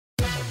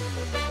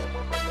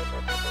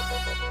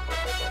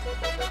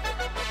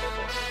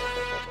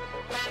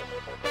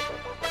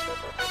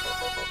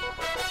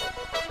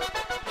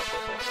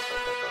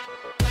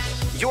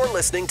You're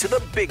listening to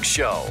The Big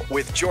Show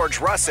with George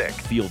Russick.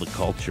 Feel the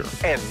culture.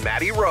 And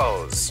Matty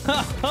Rose.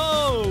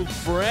 Ho,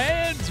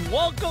 friends.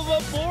 Welcome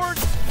aboard.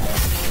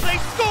 They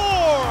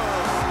score!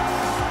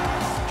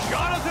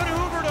 Jonathan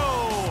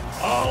Huberdeau,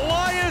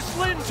 Elias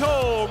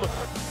Lindholm,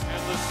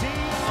 and the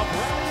scene of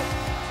rally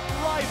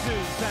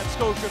rises at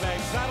Scotiabank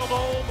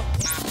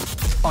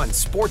Saddledome. On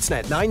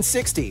Sportsnet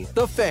 960,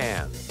 The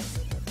Fan.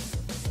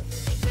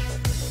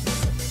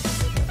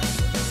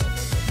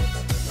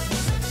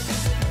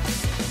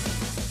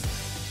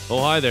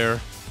 Oh, hi there.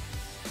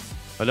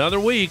 Another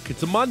week.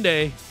 It's a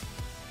Monday.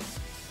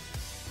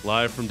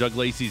 Live from Doug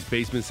Lacey's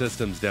Basement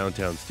Systems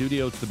downtown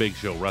studio. It's The Big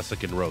Show,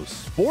 Russick and Rose.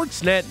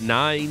 Sportsnet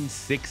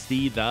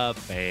 960, The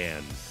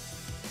Fan.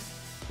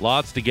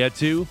 Lots to get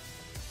to.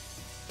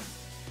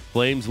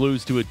 Flames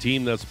lose to a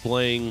team that's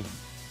playing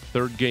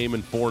third game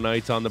in 4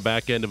 nights on the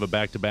back end of a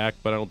back-to-back,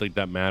 but I don't think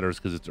that matters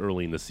because it's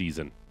early in the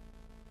season.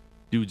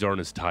 Dudes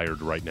aren't as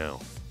tired right now.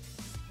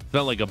 It's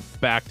not like a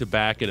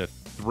back-to-back and a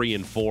 3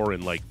 and 4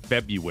 in like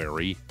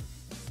February.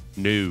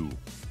 No.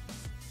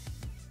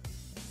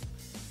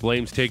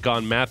 Flames take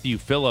on Matthew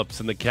Phillips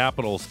and the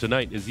Capitals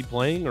tonight. Is he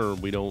playing or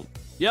we don't?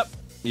 Yep.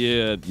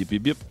 Yeah.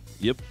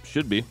 Yep.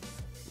 Should be.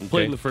 Okay.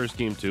 Playing the first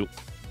game too.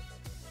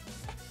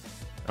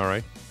 All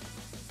right.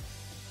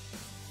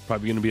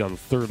 Probably going to be on the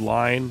third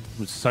line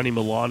with Sonny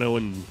Milano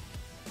and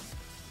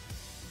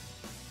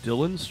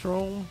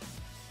Markstrom.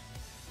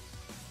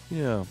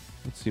 Yeah,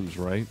 that seems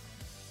right.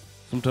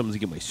 Sometimes I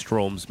get my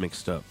Stroms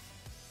mixed up.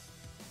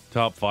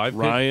 Top 5 pick?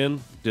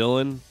 Ryan,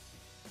 Dylan.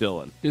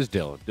 Is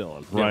Dylan.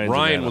 Yeah,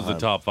 Ryan was the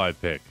top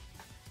 5 pick.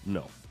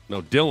 No,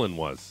 Dylan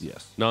was.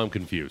 Yes. Now I'm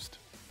confused.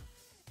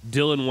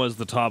 Dylan was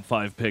the top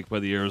 5 pick by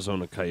the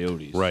Arizona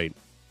Coyotes. Right.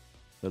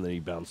 And then he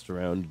bounced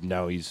around.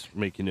 Now he's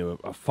making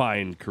a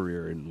fine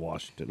career in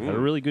Washington. Had a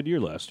really good year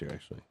last year,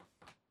 actually.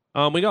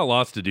 We got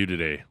lots to do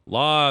today.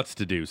 Lots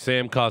to do.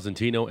 Sam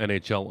Cosentino,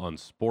 NHL on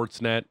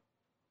Sportsnet,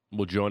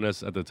 will join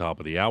us at the top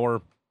of the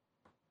hour.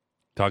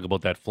 Talk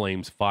about that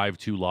Flames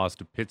 5-2 loss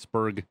to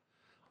Pittsburgh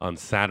on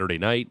Saturday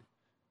night.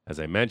 As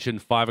I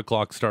mentioned, 5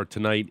 o'clock start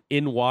tonight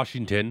in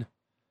Washington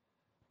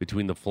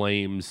between the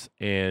Flames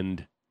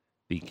and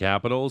the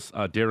Capitals.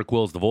 Derek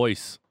Will's the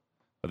voice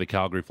of the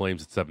Calgary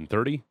Flames at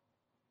 7:30.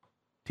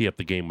 Tee up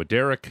the game with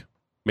Derek.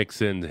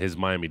 Mix in his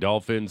Miami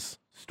Dolphins.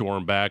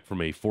 Storm back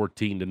from a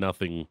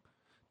 14-0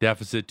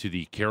 deficit to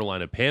the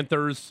Carolina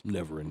Panthers.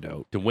 Never in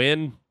doubt. To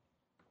win.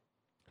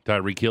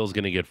 Tyreek Hill's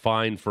going to get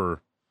fined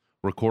for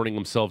recording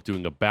himself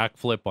doing a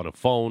backflip on a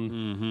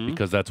phone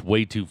because that's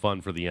way too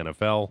fun for the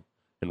NFL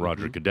and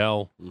Roger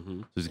Goodell.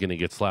 So he's going to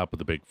get slapped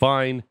with a big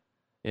fine.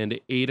 And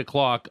at 8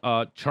 o'clock,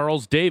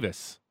 Charles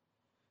Davis,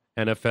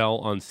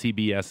 NFL on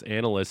CBS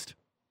analyst,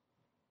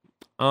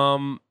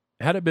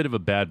 had a bit of a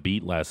bad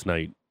beat last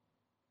night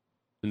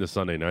in the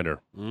Sunday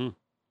Nighter.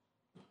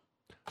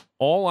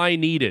 All I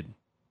needed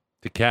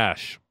to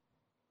cash,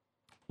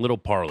 little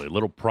parlay,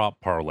 little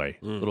prop parlay,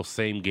 little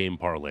same game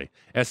parlay,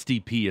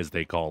 SDP as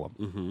they call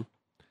them.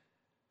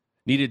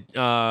 Needed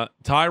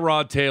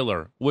Tyrod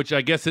Taylor, which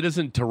I guess it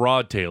isn't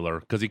Tyrod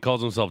Taylor because he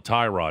calls himself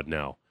Tyrod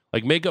now.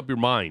 Like, make up your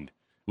mind.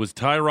 It was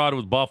Tyrod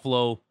with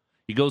Buffalo.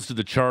 He goes to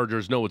the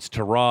Chargers. No, it's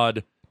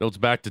Tyrod. No, it's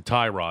back to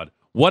Tyrod.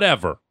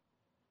 Whatever.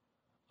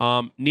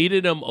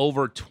 Needed him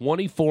over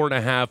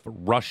 24.5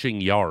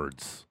 rushing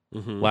yards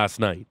last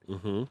night.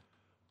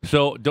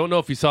 So, don't know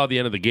if you saw the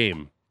end of the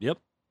game. Yep.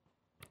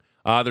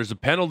 There's a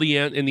penalty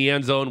in the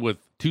end zone with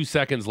 2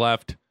 seconds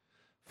left.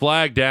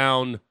 Flag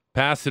down,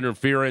 pass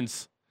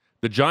interference.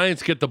 The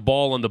Giants get the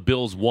ball and the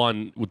Bills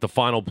won with the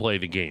final play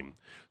of the game.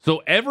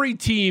 So every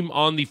team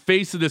on the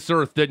face of this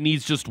earth that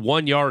needs just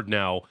 1 yard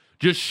now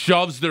just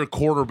shoves their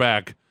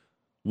quarterback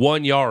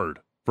 1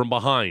 yard from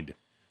behind.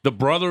 The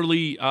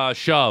brotherly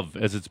shove,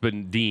 as it's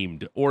been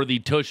deemed, or the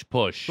tush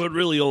push. But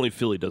really only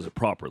Philly does it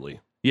properly.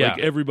 Yeah. Like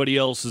everybody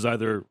else is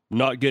either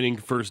not getting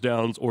first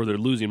downs or they're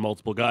losing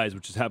multiple guys,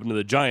 which has happened to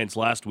the Giants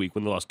last week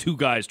when they lost 2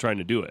 guys trying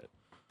to do it.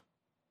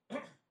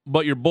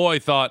 But your boy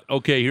thought,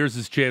 okay, here's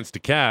his chance to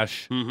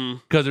cash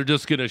because they're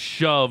just going to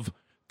shove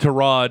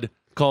Tyrod,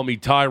 call me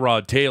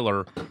Tyrod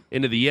Taylor,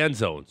 into the end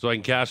zone so I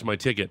can cash my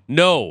ticket.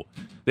 No,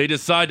 they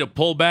decide to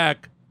pull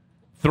back,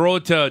 throw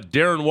it to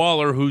Darren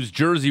Waller, whose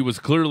jersey was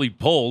clearly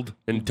pulled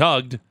and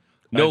tugged.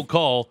 No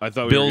call. I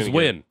thought Bills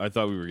win. I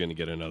thought we were going to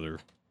get another.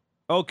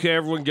 Okay,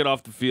 everyone get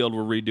off the field.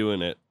 We're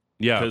redoing it.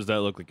 Yeah. Because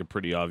that looked like a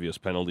pretty obvious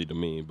penalty to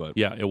me. But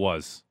yeah, it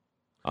was.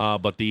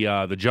 But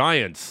the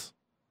Giants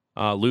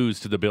lose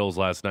to the Bills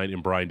last night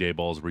in Brian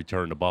Daboll's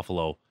return to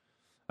Buffalo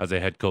as a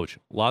head coach.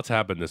 Lots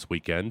happened this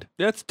weekend.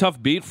 That's a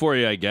tough beat for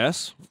you, I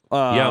guess.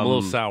 Yeah, I'm a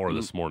little sour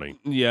this morning.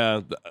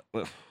 Yeah.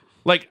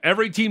 Like,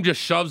 every team just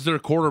shoves their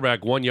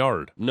quarterback 1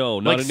 yard. No,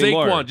 not like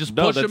anymore. Saquon, just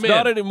push him in.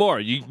 Not anymore.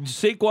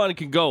 Saquon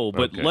can go,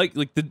 but Okay.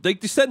 like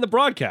they said in the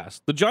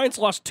broadcast, the Giants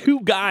lost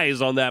 2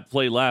 guys on that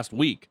play last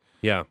week.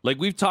 Yeah. Like,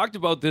 we've talked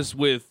about this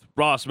with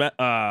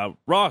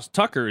Ross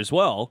Tucker as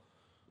well,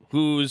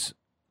 who's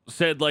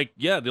said, like,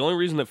 yeah, the only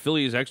reason that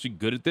Philly is actually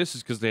good at this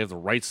is because they have the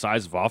right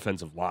size of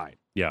offensive line.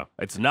 Yeah.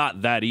 It's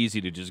not that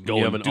easy to just go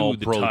You and have an do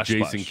all-pro the tush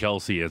Jason push.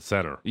 Kelsey at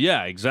center.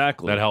 Yeah,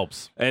 exactly. That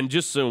helps. And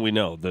just so we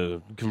know,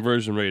 the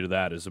conversion rate of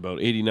that is about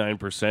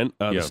 89%.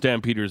 Yeah. The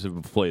Stampeders have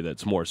a play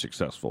that's more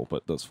successful,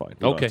 but that's fine. We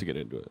don't Okay. have to get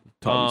into it.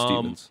 Tommy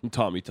Stevens.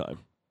 Tommy time.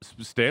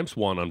 Stamps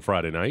won on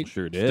Friday night.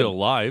 Sure did. Still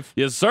live.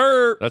 Yes,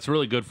 sir. That's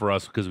really good for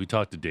us because we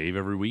talk to Dave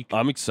every week.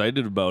 I'm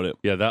excited about it.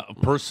 Yeah, that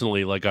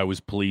personally, like, I was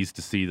pleased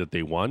to see that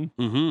they won.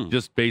 Mm-hmm.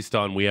 Just based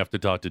on we have to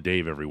talk to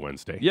Dave every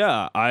Wednesday.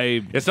 Yeah,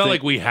 It's not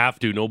like we have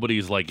to.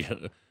 Nobody's like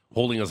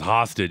holding us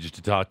hostage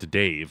to talk to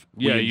Dave.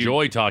 Yeah, we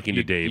enjoy talking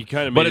to Dave. You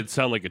kind of but made it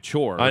sound like a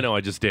chore. I know,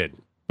 I just did,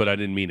 but I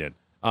didn't mean it.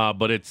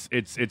 But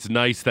it's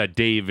nice that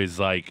Dave is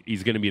like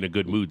he's going to be in a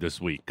good mood this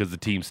week because the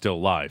team's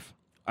still live.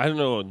 I don't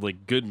know,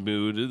 like good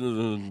mood.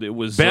 It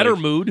was Better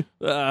like, mood.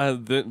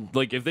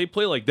 Like if they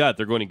play like that,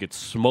 they're going to get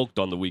smoked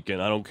on the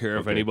weekend. I don't care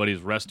if Okay. anybody's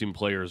resting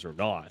players or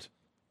not.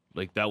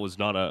 Like that was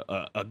not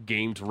a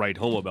game to write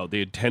home about. They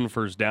had 10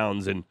 first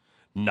downs and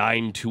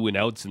 9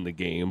 2-and-outs in the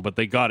game, but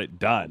they got it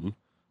done.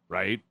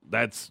 Right?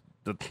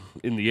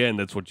 In the end,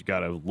 that's what you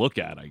got to look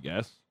at, I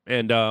guess.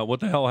 And what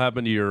the hell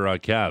happened to your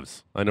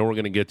Cavs? I know we're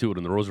going to get to it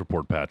in the Rose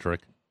Report, Patrick.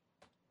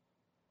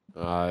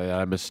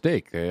 A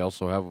mistake. They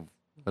also have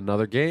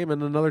another game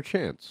and another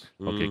chance.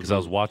 Okay, because I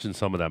was watching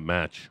some of that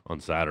match on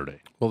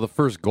Saturday. Well, the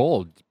first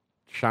goal,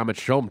 Shamet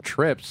Shom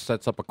trips,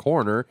 sets up a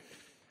corner,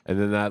 and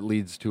then that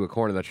leads to a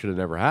corner that should have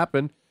never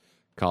happened.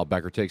 Kyle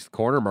Becker takes the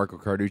corner. Marco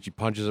Carducci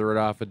punches it right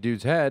off a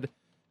dude's head,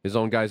 his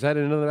own guy's head,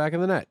 into the back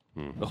of the net.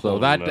 So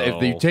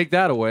if you take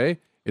that away,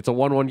 it's a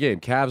 1-1 game.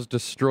 Cavs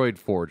destroyed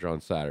Forge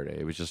on Saturday.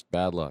 It was just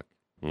bad luck.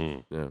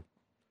 Yeah.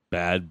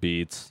 Bad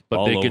beats, But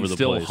all they over can the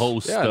still place.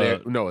 host. Yeah,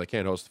 they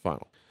can't host the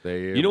final.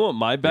 You know what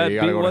my bad they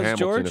beat gotta go to was, Hamilton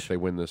George? if they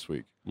win this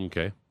week.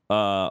 Okay.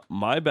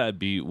 My bad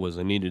beat was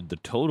I needed the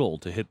total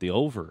to hit the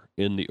over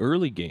in the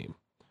early game.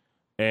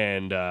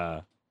 And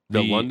The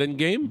London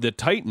game? the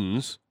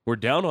Titans were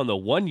down on the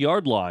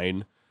 1-yard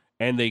line,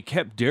 and they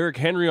kept Derrick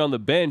Henry on the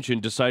bench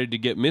and decided to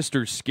get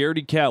Mr.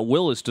 Scaredy Cat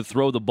Willis to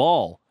throw the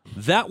ball.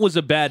 That was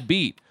a bad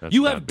beat. That's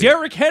You a have bad beat.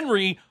 Derrick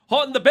Henry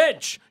on the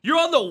bench. You're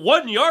on the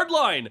 1-yard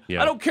line.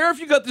 Yeah. I don't care if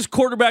you got this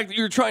quarterback that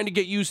you're trying to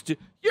get used to.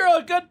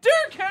 Got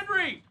Derrick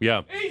Henry.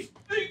 Yeah. He's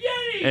the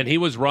Yeti. And he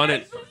was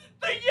running. He's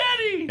the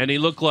Yeti. And he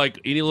looked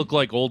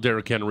like old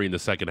Derrick Henry in the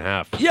second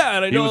half. Yeah,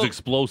 and I He know was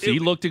explosive. He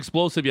it- looked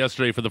explosive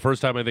yesterday for the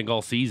first time, I think,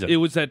 all season. It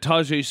was that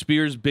Tajay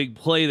Spears big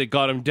play that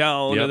got him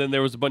down, Yep. and then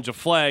there was a bunch of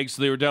flags,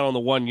 so they were down on the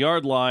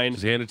 1-yard line.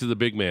 Just hand it to the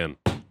big man.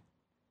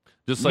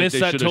 Just like Missed they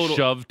that should have total-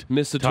 shoved.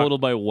 Missed the total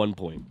by 1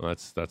 point. Well,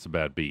 that's a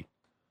bad beat.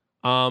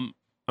 I'm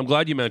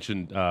glad you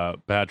mentioned,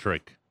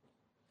 Patrick,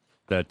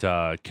 that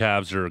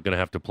Cavs are going to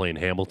have to play in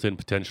Hamilton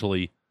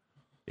potentially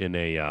in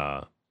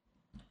a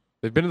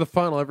They've been to the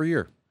final every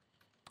year.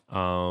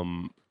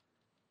 I'm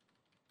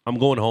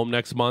going home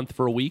next month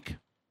for a week.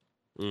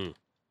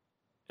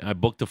 I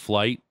booked a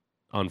flight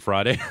on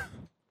Friday.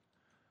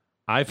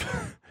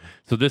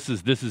 So this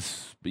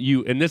is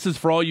you, and this is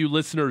for all you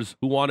listeners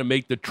who want to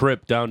make the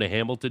trip down to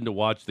Hamilton to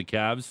watch the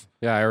Cavs.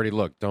 Yeah, I already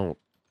looked. Don't.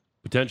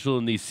 Potential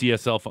in these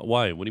CSL.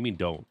 Why? What do you mean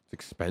don't? It's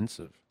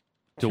expensive.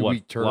 To what?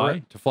 Two-week turnaround.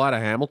 Why? To fly to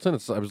Hamilton,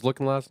 I was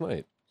looking last night.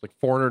 It's like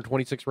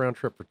 426 round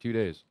trip for 2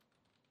 days.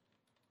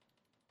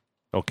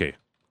 Okay.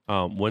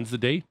 When's the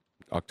date?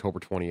 October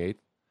 28th.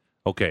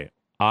 Okay.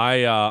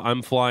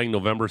 I'm flying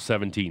November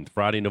 17th,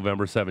 Friday,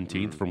 November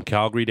 17th, from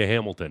Calgary to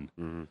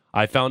Hamilton.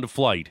 I found a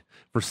flight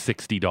for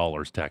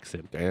 $60,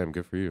 Texan. Damn,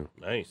 good for you.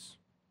 Nice.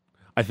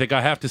 I think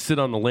I have to sit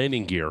on the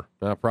landing gear,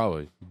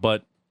 Probably.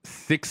 but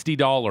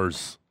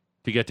 $60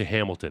 to get to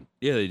Hamilton.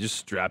 Yeah, they just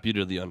strap you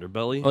to the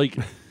underbelly. Like,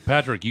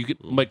 Patrick, you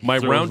could, like, my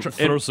round trip.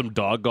 Throw some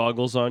dog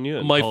goggles on you.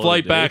 and My call it a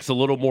flight day. back's a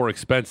little more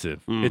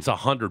expensive. It's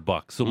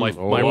 $100. So my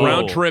Whoa.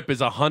 round trip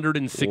is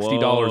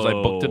 $160. I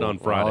booked it on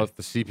Friday. Well, if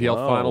the CPL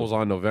Wow. final was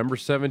on November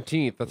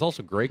 17th, that's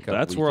also Grey Cup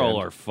That's where all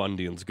weekend. our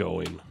Fundians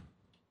going.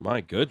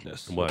 My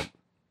goodness. What?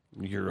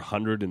 Your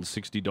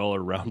 $160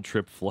 round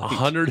trip flight.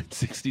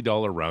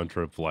 $160 round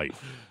trip flight.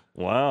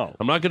 Wow.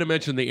 I'm not going to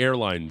mention the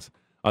airline,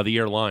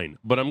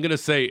 but I'm going to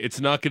say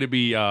it's not going to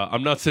be.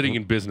 I'm not sitting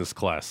in business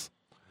class.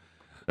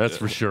 That's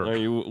for Are sure.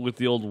 you with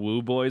the old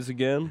Woo boys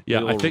again?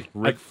 Yeah, The I old think-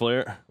 Ric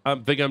Flair. I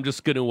think I'm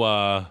just going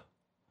to.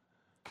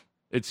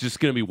 It's just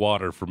going to be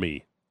water for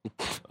me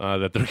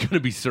that they're going to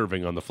be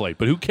serving on the flight.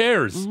 But who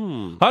cares?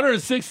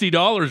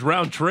 $160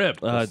 round trip.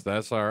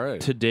 That's all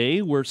right.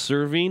 Today we're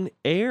serving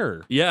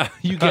air. Yeah,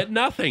 you get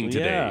nothing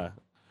today. Yeah.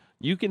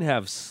 You can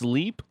have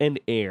sleep and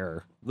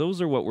air.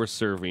 Those are what we're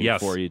serving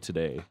Yes. for you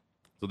today.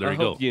 So there I you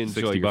go. hope you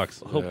enjoy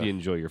 $60. your, Hope you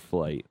enjoy your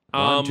flight.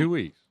 On 2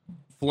 weeks.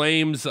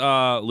 Flames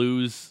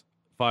lose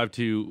 5-2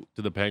 to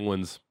the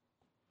Penguins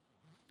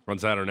on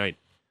Saturday night.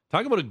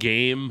 Talk about a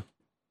game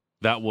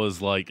that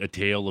was like a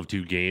tale of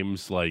two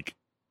games. Like,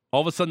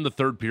 all of a sudden, the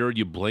third period,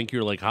 you blink,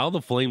 you're like, how are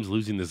the Flames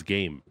losing this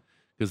game?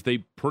 Because they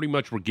pretty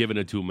much were giving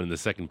it to them in the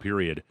second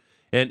period.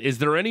 And is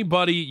there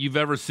anybody you've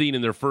ever seen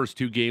in their first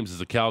two games as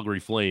a Calgary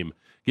Flame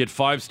get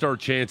 5-star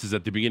chances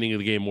at the beginning of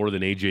the game more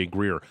than A.J.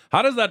 Greer.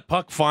 How does that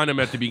puck find him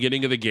at the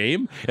beginning of the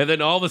game, and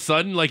then all of a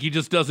sudden, like, he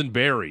just doesn't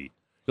bury?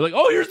 You're like,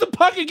 oh, here's the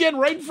puck again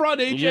right in front,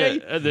 AJ. Yeah,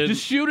 and then,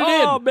 just shoot it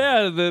in. Oh,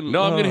 man. Then,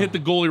 no, I'm going to hit the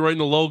goalie right in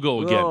the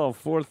logo again. Oh,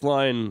 fourth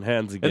line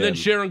hands again. And then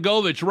Sharon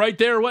Govich right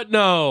there. What?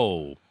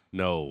 No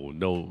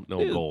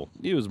goal.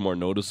 He was more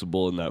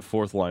noticeable in that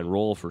fourth line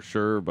role for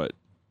sure, but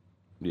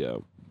yeah,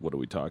 what are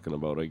we talking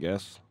about, I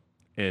guess?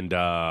 And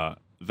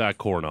that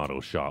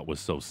Coronado shot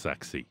was so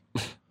sexy.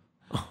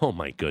 Oh,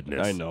 my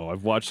goodness. I know.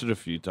 I've watched it a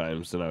few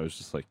times, and I was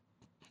just like,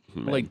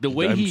 man, like the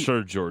way I'm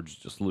sure George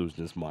just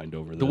losing his mind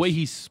over this. The way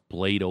he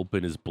splayed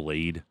open his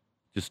blade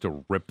just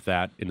to rip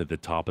that into the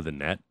top of the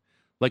net.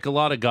 Like a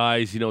lot of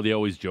guys, they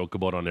always joke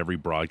about on every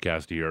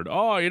broadcast you heard,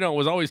 it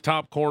was always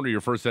top corner,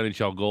 your first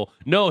NHL goal.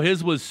 No,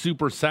 his was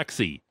super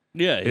sexy.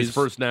 Yeah. His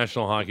first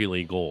National Hockey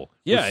League goal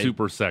was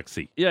super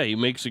sexy. Yeah, he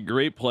makes a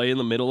great play in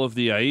the middle of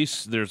the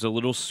ice. There's a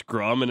little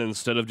scrum, and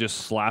instead of just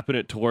slapping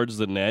it towards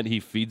the net, he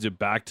feeds it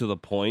back to the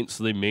point,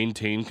 so they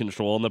maintain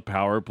control on the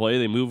power play.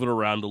 They move it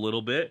around a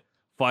little bit.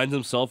 Finds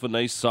himself a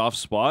nice soft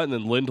spot, and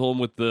then Lindholm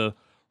with the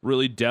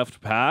really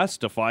deft pass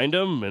to find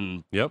him.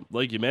 And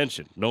like you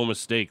mentioned, no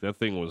mistake. That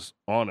thing was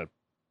on a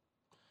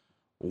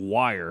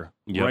wire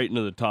right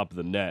into the top of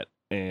the net,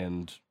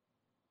 and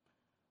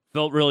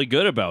felt really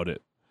good about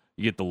it.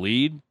 You get the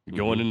lead, you're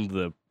going into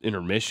the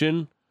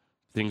intermission.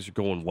 Things are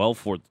going well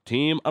for the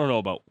team. I don't know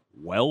about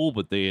well,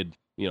 but they had,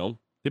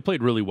 they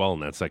played really well in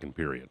that second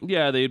period.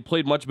 Yeah, they had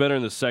played much better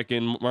in the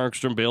second.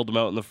 Markstrom bailed them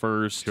out in the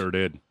first. Sure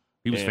did.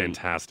 He was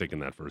fantastic in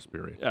that first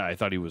period. Yeah, I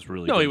thought he was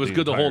really good. No, he was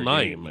good the whole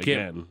night.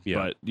 Again.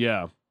 But,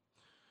 yeah.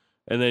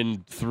 And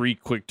then 3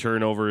 quick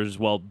turnovers.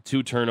 Well,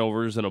 2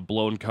 turnovers and a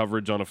blown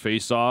coverage on a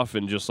face-off.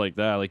 And just like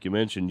that, like you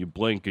mentioned, you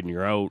blink and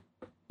you're out.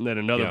 And then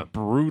another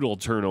brutal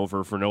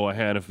turnover for Noah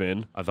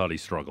Hannafin. I thought he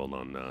struggled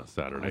on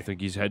Saturday. I think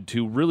he's had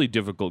 2 really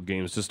difficult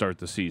games to start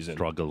the season.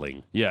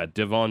 Struggling. Yeah,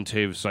 Devon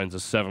Taves signs a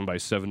 7 by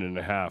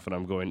 7.5. And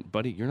I'm going,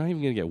 buddy, you're not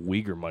even going to get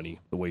Uyghur money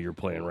the way you're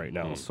playing right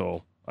now.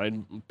 So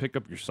I'd pick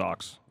up your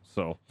socks.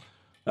 So,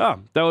 that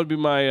would be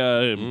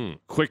my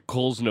quick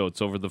Coles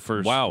notes over the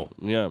first. Wow.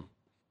 Yeah.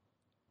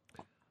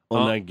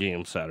 On that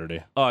game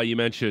Saturday. You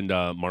mentioned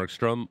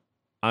Markstrom.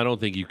 I don't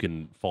think you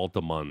can fault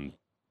him on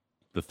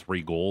the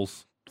 3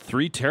 goals.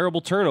 3 terrible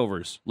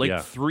turnovers.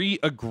 3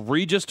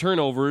 egregious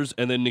turnovers,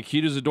 and then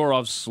Nikita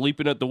Zadorov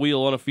sleeping at the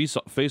wheel on a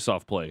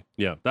face-off play.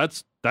 Yeah.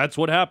 That's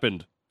what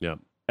happened. Yeah.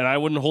 And I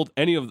wouldn't hold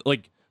any of,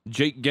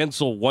 Jake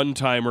Gensel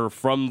one-timer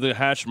from the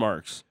hash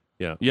marks.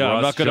 Yeah. Yeah,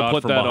 I'm not going to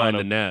put that on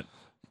the net.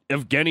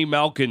 Evgeny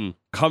Malkin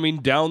coming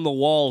down the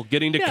wall,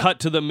 getting to cut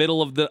to the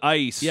middle of the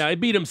ice. Yeah, I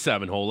beat him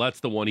 7-hole. That's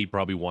the one he'd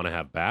probably want to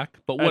have back.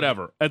 But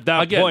whatever. At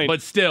that point.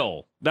 But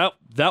still. That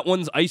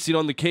one's icing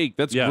on the cake.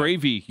 That's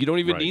gravy. You don't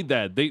even need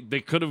that. They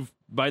could have,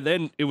 by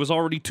then, it was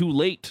already too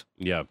late.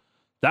 Yeah.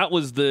 That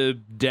was the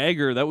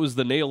dagger. That was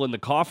the nail in the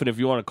coffin, if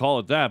you want to call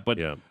it that. But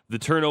the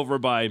turnover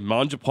by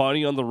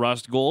Mangiapane on the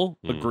Rust goal,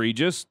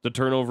 egregious. The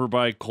turnover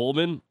by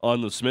Coleman on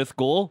the Smith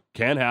goal,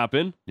 can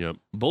happen. Yep.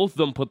 Both of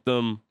them put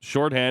them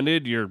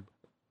shorthanded.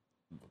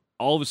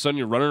 All of a sudden,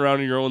 you're running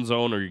around in your own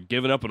zone, or you're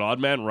giving up an odd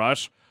man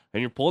rush,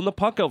 and you're pulling the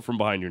puck out from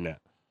behind your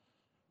net.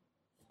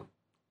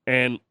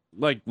 And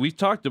like we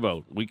talked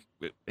about,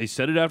 they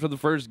said it after the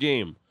first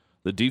game.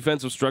 The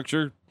defensive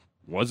structure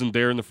wasn't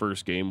there in the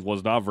first game,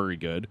 was not very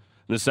good.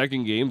 In the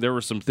second game, there were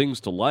some things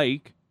to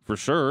like, for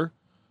sure.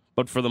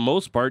 But for the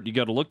most part, you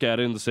got to look at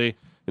it and say,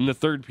 in the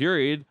third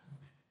period,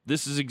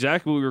 this is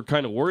exactly what we were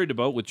kind of worried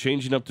about with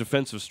changing up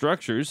defensive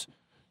structures.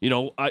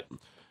 I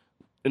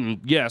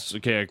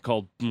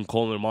called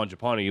Coleman and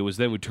Mangiapane. It was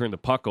then we turned the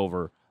puck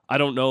over. I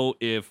don't know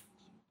if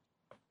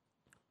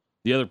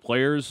the other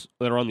players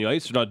that are on the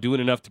ice are not doing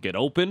enough to get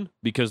open,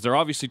 because they're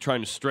obviously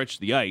trying to stretch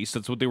the ice.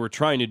 That's what they were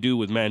trying to do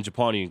with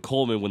Mangiapane and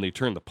Coleman when they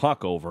turned the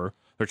puck over.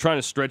 They're trying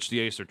to stretch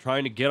the ice. They're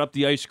trying to get up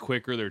the ice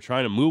quicker. They're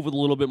trying to move with a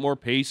little bit more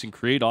pace and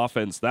create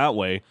offense that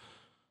way.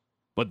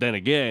 But then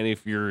again,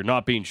 if you're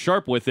not being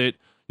sharp with it,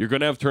 you're going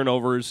to have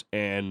turnovers,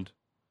 and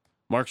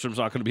Markstrom's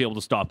not going to be able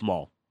to stop them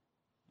all.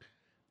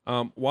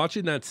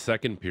 Watching that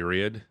second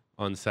period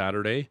on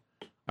Saturday,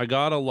 I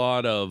got a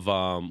lot of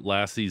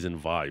last season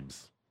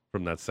vibes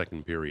from that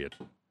second period.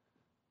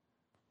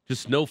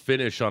 Just no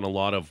finish on a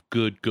lot of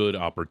good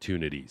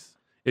opportunities.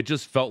 It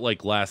just felt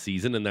like last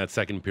season in that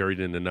second period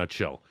in a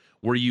nutshell.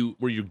 Where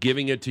you're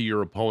giving it to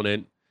your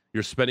opponent,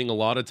 you're spending a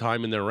lot of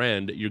time in their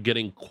end, you're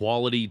getting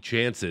quality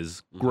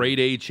chances, grade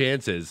A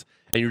chances,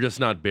 and you're just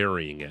not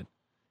burying it.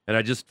 And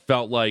I just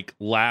felt like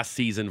last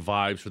season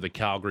vibes for the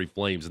Calgary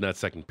Flames in that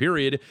second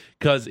period,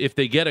 because if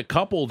they get a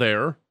couple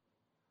there,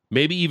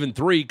 maybe even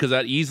 3, because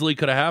that easily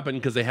could have happened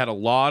because they had a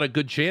lot of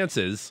good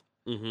chances,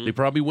 they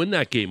probably win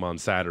that game on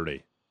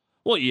Saturday.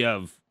 Well, you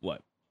have,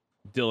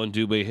 Dylan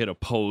Dubé hit a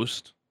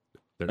post.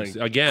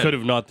 Again, could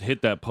have not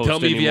hit that post. Tell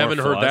me if you haven't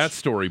heard flush. that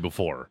story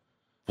before.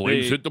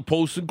 Flames hit the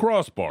post and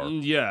crossbar.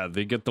 Yeah,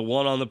 they get the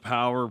one on the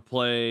power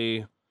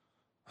play.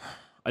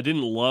 I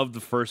didn't love the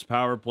first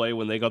power play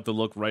when they got the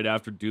look right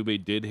after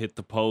Dubé did hit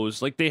the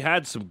post. Like, they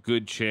had some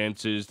good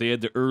chances. They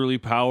had the early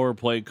power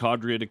play.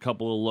 Kadri had a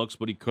couple of looks,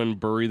 but he couldn't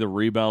bury the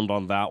rebound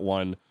on that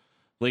one.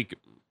 Like,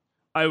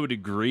 I would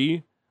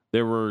agree.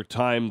 There were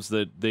times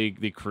that they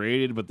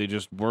created, but they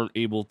just weren't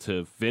able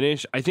to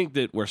finish. I think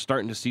that we're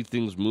starting to see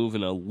things move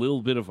in a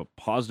little bit of a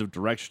positive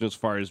direction as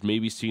far as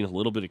maybe seeing a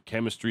little bit of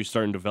chemistry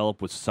starting to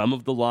develop with some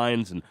of the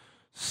lines and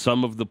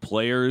some of the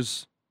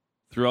players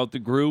throughout the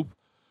group.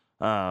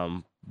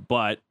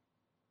 But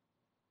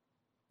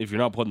if you're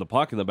not putting the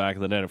puck in the back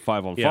of the net at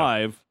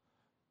 5-on-5,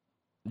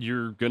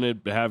 you're going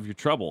to have your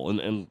trouble.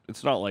 And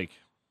it's not like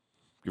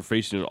you're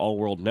facing an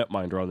all-world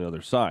netminder on the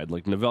other side.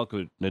 Like,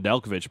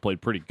 Nedeljkovic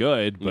played pretty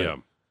good, but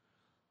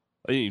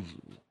he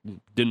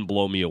didn't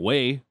blow me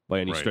away by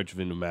any stretch of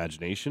the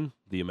imagination.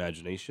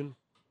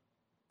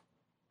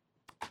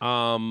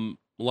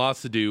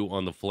 Lots to do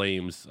on the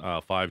Flames.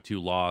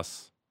 5-2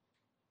 loss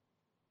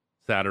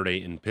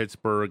Saturday in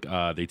Pittsburgh.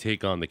 They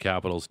take on the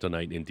Capitals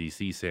tonight in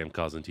D.C. Sam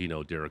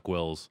Cosentino, Derek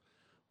Wills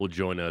will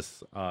join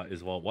us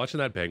as well. Watching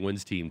that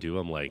Penguins team, too,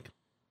 I'm like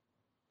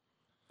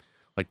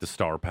the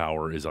star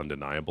power is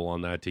undeniable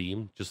on that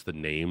team. Just the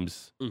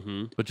names.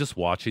 Mm-hmm. But just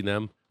watching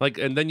them.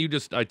 And then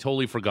I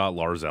totally forgot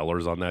Lars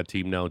Eller's on that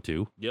team now,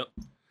 too. Yep.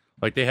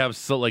 Like, they have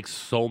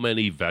so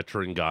many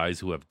veteran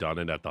guys who have done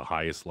it at the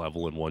highest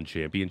level and won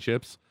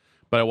championships.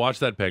 But I watched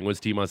that Penguins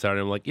team on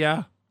Saturday, and I'm like,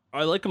 yeah.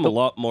 I like them a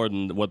lot more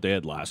than what they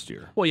had last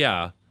year. Well,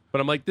 yeah.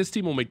 But I'm like, this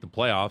team will make the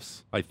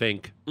playoffs, I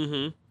think.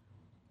 Mm-hmm.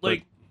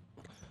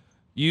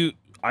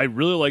 I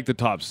really like the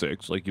top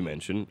six, like you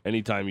mentioned.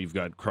 Anytime you've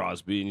got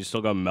Crosby and you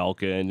still got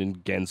Malkin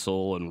and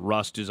Gensel and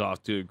Rust is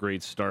off to a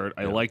great start.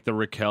 I like the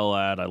Raquel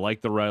ad. I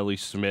like the Riley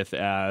Smith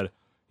ad.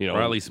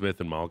 Riley Smith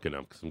and Malkin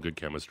have some good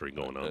chemistry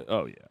going on.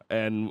 Oh, yeah.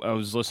 And I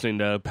was listening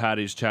to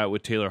Patty's chat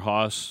with Taylor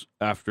Haas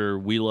after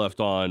we left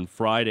on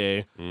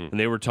Friday, and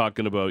they were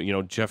talking about,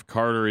 Jeff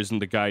Carter isn't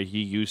the guy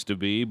he used to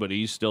be, but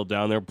he's still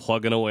down there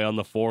plugging away on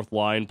the fourth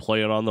line,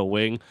 playing on the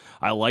wing.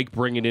 I like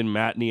bringing in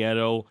Matt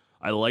Nieto.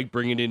 I like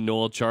bringing in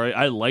Noel Chari.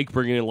 I like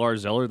bringing in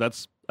Lars Eller.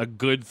 That's a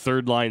good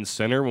third-line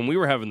center. When we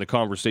were having the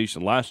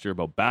conversation last year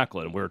about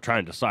Backlund, we were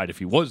trying to decide if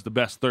he was the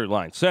best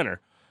third-line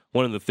center.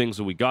 One of the things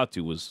that we got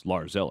to was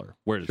Lars Eller.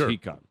 Where does he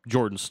come?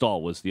 Jordan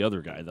Stahl was the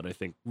other guy that I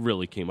think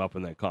really came up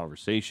in that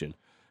conversation.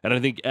 And I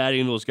think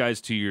adding those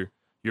guys to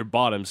your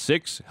bottom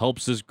six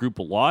helps this group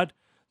a lot.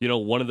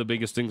 One of the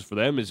biggest things for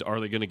them is, are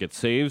they going to get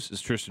saves?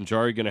 Is Tristan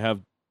Jarry going to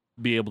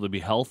be able to be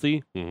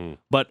healthy? Mm-hmm.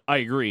 But I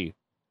agree.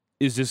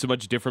 Is this a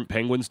much different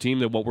Penguins team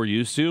than what we're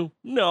used to?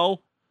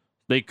 No.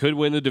 They could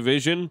win the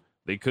division.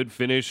 They could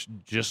finish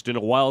just in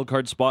a wild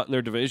card spot in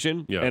their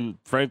division. Yeah. And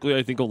frankly,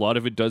 I think a lot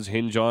of it does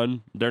hinge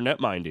on their net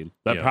minding.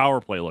 That power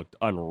play looked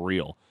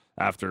unreal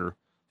after,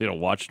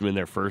 watched them in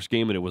their first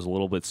game and it was a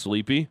little bit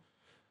sleepy.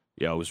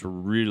 Yeah, it was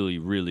really,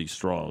 really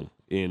strong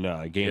in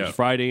games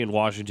Friday in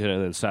Washington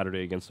and then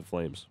Saturday against the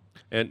Flames.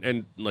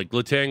 And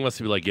Letang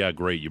must be like, yeah,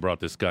 great. You brought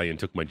this guy and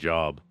took my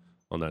job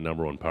on that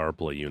number one power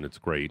play unit. It's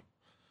great.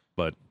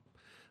 But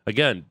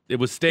again, it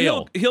was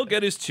stale. He'll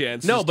get his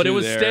chance. No, but it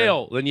was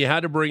stale. Then you had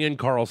to bring in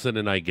Carlson,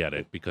 and I get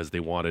it, because they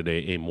wanted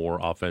a more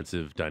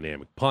offensive,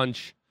 dynamic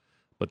punch.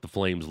 But the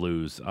Flames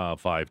lose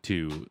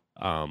 5-2.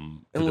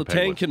 And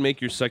Letang can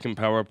make your second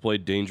power play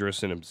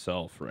dangerous in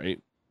himself,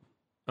 right?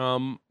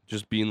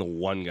 Just being the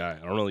one guy.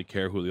 I don't really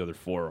care who the other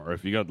four are.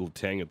 If you got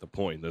Letang at the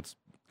point, that's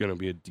going to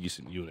be a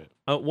decent unit.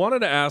 Wanted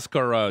to ask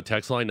our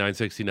text line,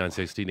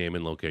 960-960, name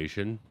and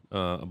location,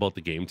 about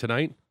the game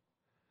tonight.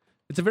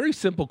 It's a very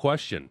simple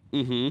question.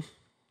 Mm-hmm.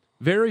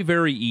 Very,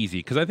 very easy,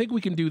 because I think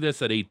we can do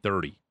this at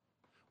 8:30.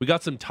 We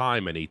got some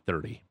time at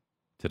 8:30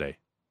 today.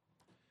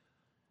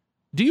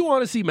 Do you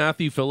want to see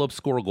Matthew Phillips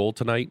score a goal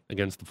tonight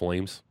against the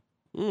Flames?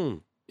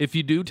 If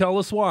you do, tell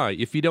us why.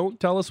 If you don't,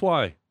 tell us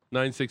why.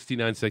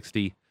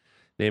 960-960,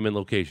 name and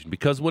location.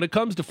 Because when it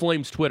comes to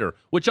Flames Twitter,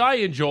 which I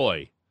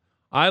enjoy,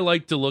 I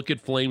like to look at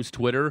Flames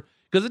Twitter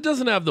because it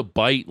doesn't have the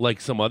bite like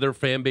some other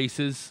fan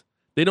bases.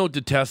 They don't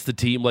detest the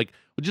team.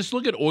 Just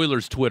look at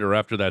Oilers Twitter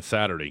after that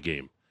Saturday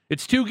game.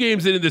 It's 2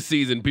 games into the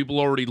season.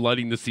 People already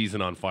lighting the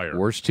season on fire.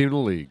 Worst team in the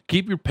league.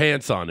 Keep your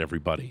pants on,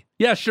 everybody.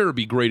 Yeah, sure, it'd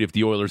be great if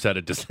the Oilers had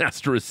a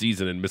disastrous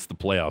season and missed the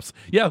playoffs.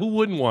 Yeah, who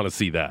wouldn't want to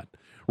see that,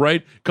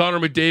 right?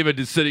 Connor McDavid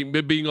is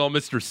being all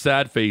Mr.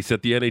 Sad Face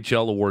at the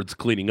NHL Awards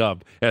cleaning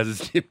up as his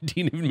team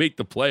didn't even make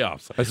the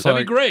playoffs. That'd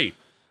be great.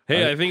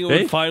 Hey, I think it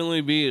would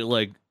finally be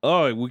like,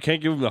 oh, we can't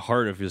give him the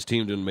heart if his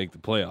team didn't make the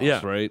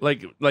playoffs, right?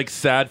 Like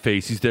Sad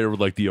Face. He's there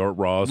with the Art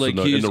Ross and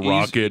the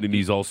Rocket, and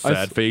he's all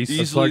sad face.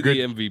 Easily the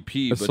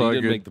MVP, but he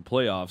didn't make the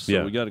playoffs,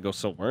 so we got to go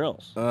somewhere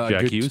else.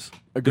 Jack Hughes?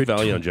 A good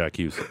value on Jack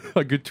Hughes.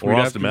 A good tweet. Or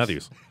Austin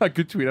Matthews. A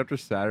good tweet after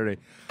Saturday.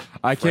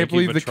 I can't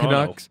believe the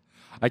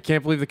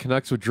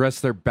Canucks would dress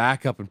their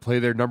backup and play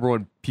their number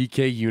one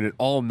PK unit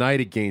all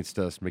night against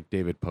us,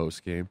 McDavid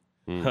post-game.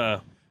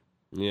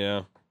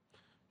 Yeah.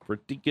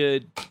 Pretty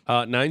good.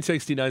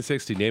 960,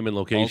 name and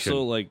location.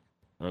 Also,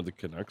 are the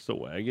Canucks a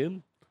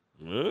wagon?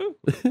 Huh?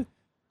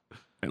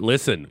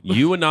 Listen,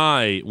 you and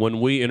I,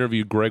 when we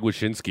interviewed Greg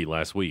Wyshynski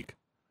last week,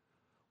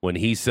 when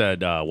he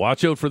said,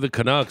 watch out for the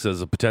Canucks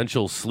as a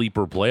potential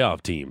sleeper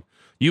playoff team.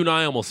 You and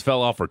I almost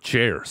fell off our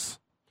chairs.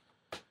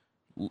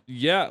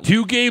 Yeah.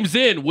 2 games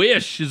in,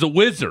 Wish is a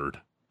wizard.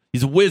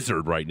 He's a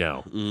wizard right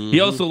now. He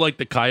also liked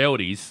the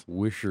Coyotes,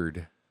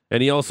 Wishard.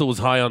 and he also was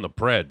high on the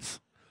Preds.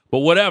 But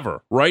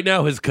whatever. Right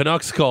now, his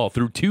Canucks call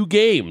through 2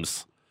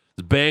 games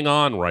is bang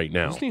on right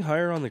now. Isn't he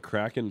higher on the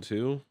Kraken,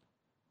 too?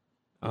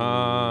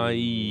 Yeah.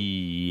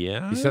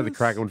 He said the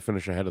Kraken would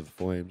finish ahead of the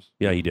Flames.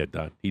 Yeah, he did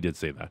that. He did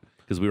say that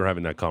because we were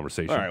having that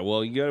conversation. All right,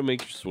 well, you got to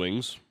make your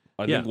swings.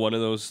 I think one of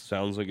those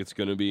sounds like it's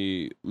going to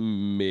be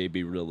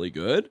maybe really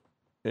good.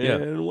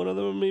 And one of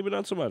them maybe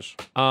not so much.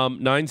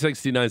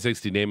 960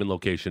 name and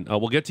location.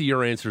 We'll get to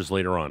your answers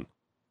later on.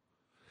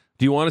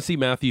 Do you want to see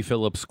Matthew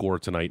Phillips score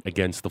tonight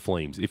against the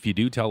Flames? If you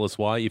do, tell us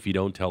why. If you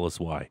don't, tell us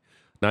why.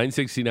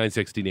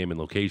 960 name and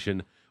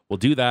location. We'll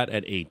do that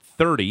at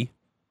 8:30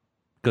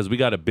 because we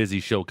got a busy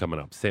show coming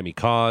up. Sammy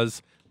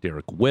Cause,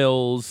 Derek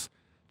Wills,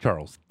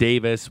 Charles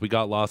Davis. We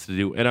got lots to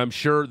do. And I'm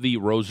sure the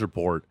Rose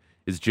Report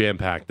is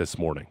jam-packed this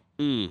morning.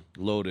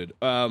 Loaded.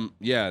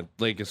 Yeah,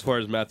 like as far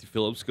as Matthew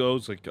Phillips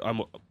goes, like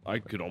I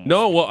could almost.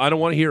 No, well, I don't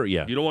want to hear it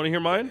yet. You don't want to hear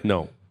mine?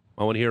 No,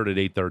 I want to hear it at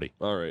 8:30.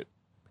 All right.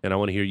 And I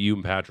want to hear you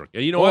and Patrick.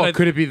 And you know Oh, what?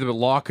 could it be the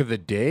lock of the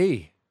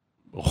day?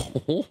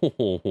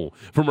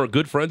 From our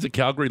good friends at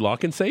Calgary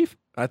Lock and Safe?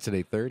 That's at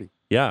 8:30.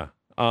 Yeah.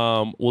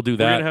 We'll do We're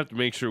that. gonna have to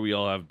make sure we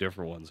all have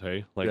different ones,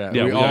 hey? Like, Yeah,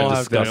 we all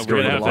have to we're have gonna have to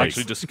different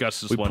actually discuss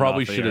this We one.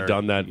 probably off should have air.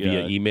 done that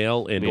via Yeah.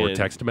 email and or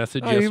text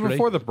message Even yesterday.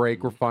 before the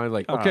break, we're fine.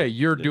 Like, okay,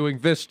 you're doing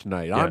this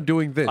tonight. I'm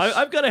doing this.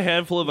 I've got a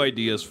handful of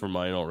ideas for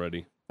mine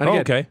already. And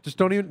again, okay. Just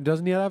don't even.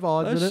 Doesn't he have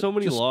odds in There's it? so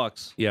many Just,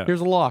 locks. Yeah.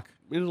 Here's a lock.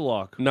 Here's a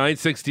lock.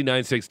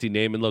 960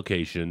 name and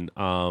location.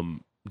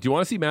 Do you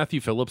want to see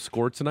Matthew Phillips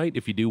score tonight?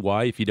 If you do,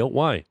 why? If you don't,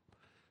 why?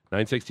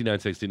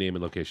 960 name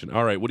and location.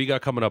 All right, what do you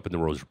got coming up in the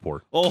Rose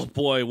Report? Oh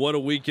boy, what a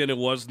weekend it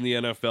was in the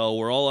NFL.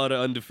 We're all out of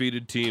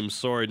undefeated teams.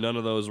 Sorry, none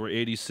of those were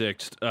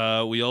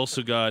 86th. We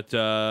also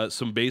got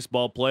some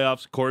baseball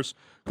playoffs, of course.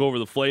 Go over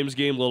the Flames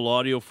game, little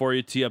audio for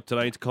you, tee up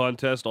tonight's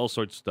contest, all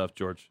sorts of stuff,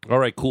 George. All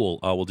right, cool.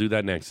 We'll do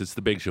that next. It's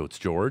the Big Show. It's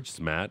George, it's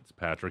Matt, it's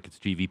Patrick, it's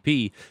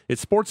GVP.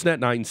 It's Sportsnet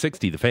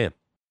 960, The Fan.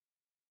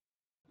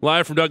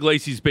 Live from Doug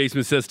Lacey's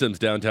Basement Systems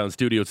downtown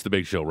studio, it's the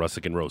Big Show,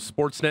 Russick and Rose.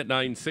 Sportsnet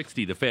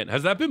 960, The Fan.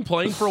 Has that been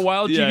playing for a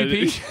while,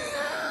 GVP?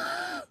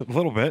 A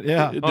little bit,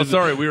 yeah. Oh,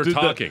 sorry, we were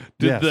talking.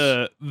 Did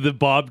the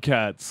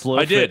Bobcat slow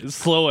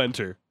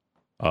enter?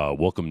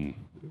 Welcome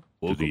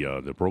to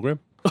the program.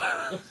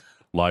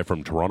 Live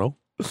from Toronto.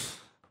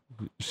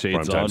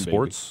 Shades Primetime on,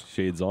 Sports baby.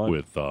 Shades on.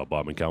 With Bob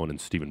McCowan and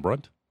Stephen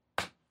Brunt.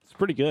 It's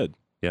pretty good.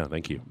 Yeah,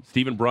 thank you.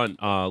 Stephen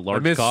Brunt,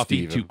 large miss coffee,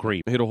 Steven. 2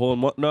 cream. Hit a hole in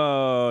one.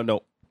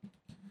 No.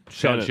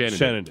 Shannon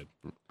did.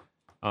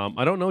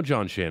 I don't know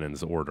John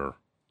Shannon's order.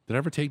 Did I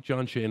ever take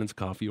John Shannon's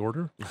coffee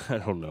order? I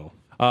don't know.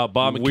 Bob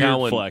Weird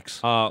McCowan,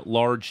 flex.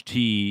 large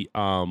tea,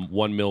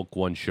 1 milk,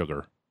 1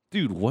 sugar.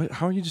 Dude, what?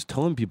 How are you just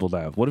telling people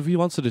that? What if he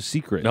wants it a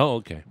secret? No,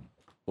 okay.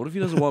 What if he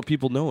doesn't want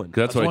people knowing?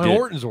 That's what I why did.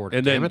 Horton's order,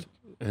 And damn then, it.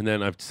 and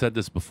then I've said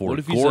this before. What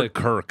if he's Gord a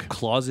Kirk,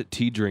 closet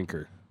tea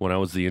drinker? when I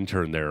was the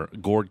intern there,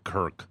 Gord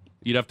Kirk.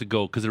 You'd have to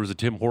go because there was a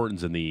Tim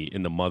Hortons in the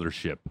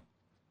mothership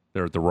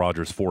there at the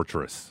Rogers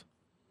Fortress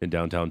in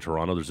downtown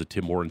Toronto. There's a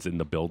Tim Hortons in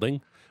the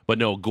building. But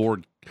no,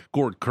 Gord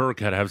Kirk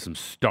had to have some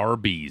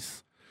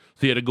Starbies.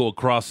 So he had to go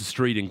across the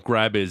street and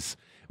grab his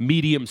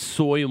medium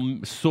soy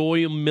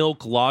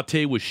milk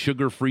latte with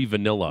sugar-free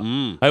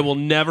vanilla. I will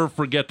never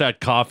forget that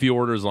coffee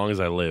order as long as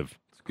I live.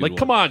 Like,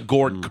 come on,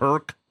 Gord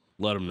Kirk.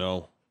 Let him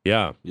know.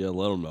 Yeah. Yeah,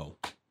 let him know.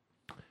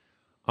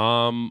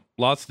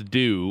 Lots to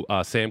do.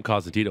 Sam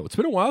Cosentino. It's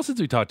been a while since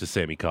we talked to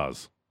Sammy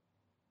Cos.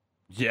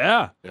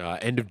 Yeah.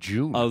 End of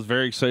June. I was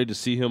very excited to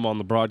see him on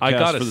the broadcast I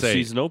gotta for the say,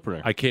 season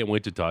opener. I can't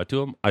wait to talk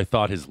to him. I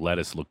thought his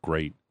lettuce looked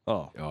great.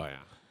 oh, yeah.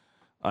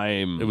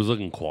 It was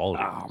looking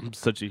quality. I'm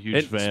such a huge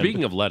And fan.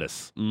 speaking of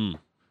lettuce,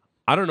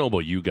 I don't know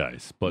about you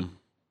guys, but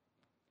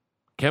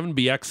Kevin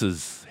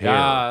BX's hair.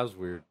 Yeah, that was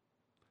weird.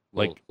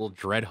 Like- little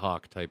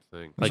Dreadhawk type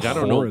thing. Like, I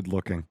don't know. Horrid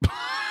looking.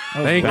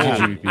 Thank you, Bad.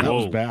 GP. That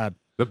was Whoa. bad.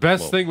 The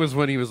best Whoa. thing was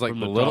when he was like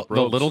From the the little, top the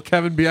ropes. little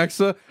Kevin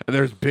Bieksa, and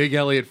there's big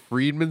Elliot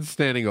Friedman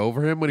standing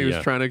over him when he was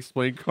Yeah. trying to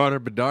explain Connor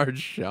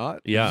Bedard's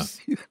shot. Did Yeah. you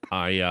see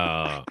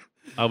that?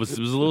 It was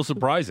a little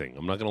surprising.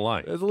 I'm not gonna lie.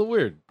 It was a little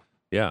weird.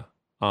 Yeah.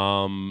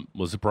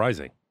 Was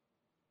surprising.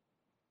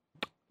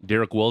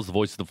 Derek Wills, the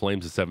voice of the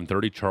Flames at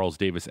 7:30. Charles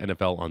Davis,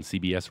 NFL on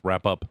CBS.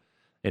 Wrap up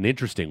an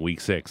interesting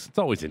Week 6. It's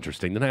always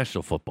interesting. The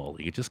National Football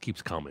League, it just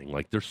keeps coming.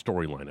 Like, there's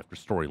storyline after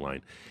storyline.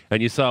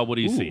 And you saw, what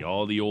do you see?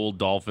 All the old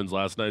Dolphins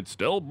last night,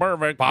 still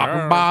perfect.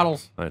 Popping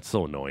bottles. That's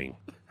so annoying.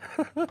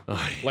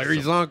 Larry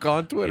Zonk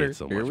on Twitter. Hate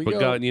so Here much. we But go.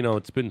 God,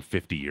 it's been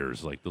 50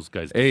 years. Like, those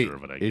guys Hey,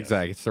 deserve it, I guess.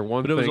 exactly. It's their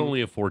one But it was thing.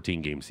 only a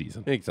 14-game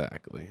season.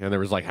 Exactly. And there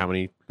was like how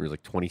many? There was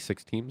like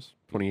 26 teams?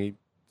 28?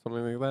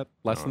 Something like that?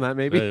 Less than that,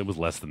 maybe? It was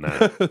less than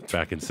that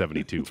back in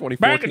 72. 2014.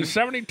 Back in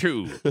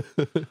 72.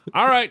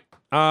 All right.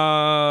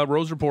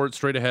 Rose Report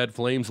straight ahead.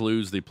 Flames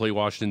lose. They play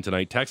Washington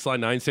tonight. Text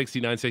line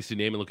 960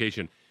 name and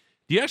location.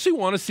 Do you actually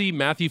want to see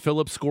Matthew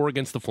Phillips score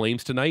against the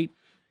Flames tonight?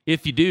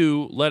 If you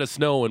do, let us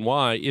know and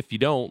why. If you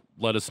don't,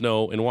 let us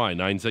know and why.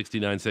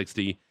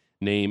 960,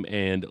 name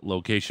and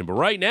location. But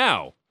right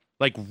now,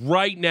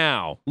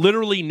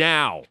 literally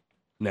now,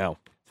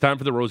 it's time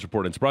for the Rose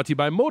Report. And it's brought to you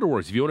by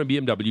Motorworks. If you own a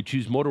BMW,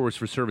 choose Motorworks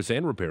for service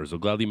and repairs. They'll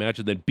gladly match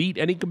and then beat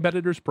any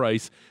competitor's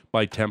price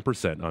by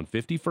 10% on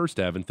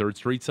 51st Ave and 3rd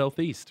Street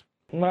Southeast.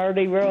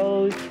 Marty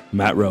Rose.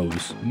 Matt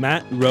Rose.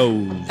 Matt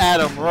Rose.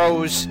 Adam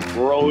Rose.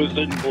 Rose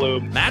and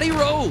Bloom. Matty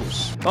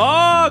Rose.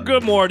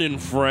 Good morning,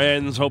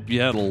 friends. Hope you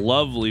had a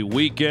lovely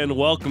weekend.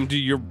 Welcome to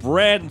your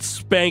brand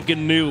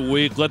spanking new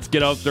week. Let's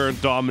get out there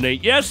and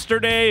dominate.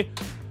 Yesterday,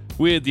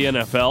 we had the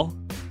NFL.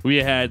 We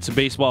had some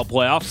baseball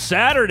playoffs.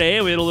 Saturday,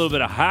 we had a little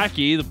bit of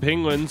hockey. The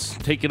Penguins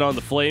taking on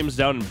the Flames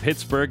down in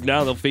Pittsburgh.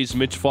 Now they'll face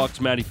Mitch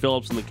Fox, Matty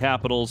Phillips, and the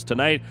Capitals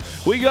tonight.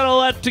 We got a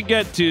lot to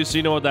get to, so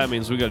you know what that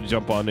means. We got to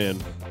jump on in.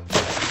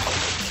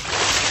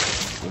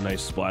 A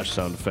nice splash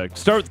sound effect.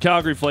 Start with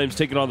Calgary Flames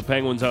taking on the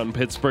Penguins out in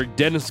Pittsburgh.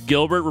 Dennis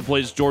Gilbert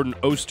replaced Jordan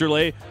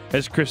Osterley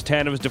as Chris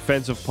Taneva's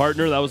defensive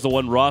partner. That was the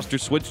one roster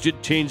switch.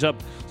 Did change up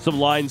some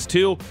lines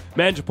too.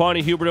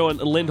 Mangiapane, Huberdeau,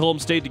 and Lindholm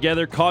stayed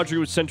together. Kadri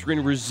was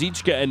centering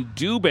Ruzicka and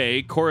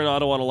Dubé.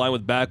 Coronado on a line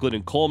with Backlund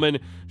and Coleman.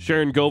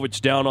 Sharon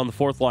Govich down on the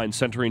fourth line,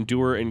 centering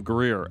Dewar and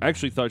Greer.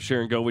 Actually thought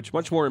Sharon Govich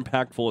much more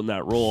impactful in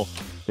that role.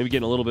 Maybe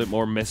getting a little bit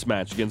more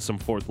mismatch against some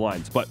fourth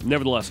lines. But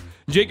nevertheless,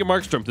 Jacob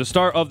Markstrom, the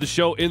star of the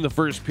show in the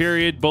first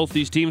period. Both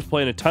these teams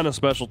playing a ton of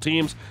special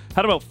teams.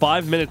 Had about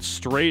 5 minutes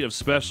straight of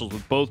specials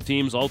with both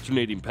teams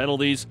alternating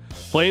penalties.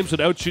 Flames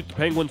would outshoot the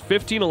Penguins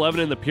 15-11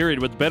 in the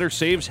period, but the better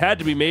saves had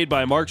to be made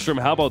by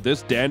Markstrom. How about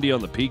this dandy on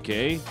the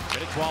PK?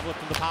 Minute 12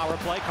 left in the power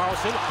play.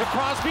 Carlson to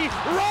Crosby.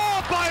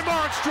 Robbed by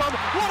Markstrom.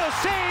 What a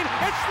save.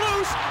 It's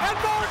loose. And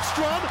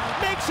Markstrom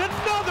makes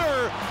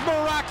another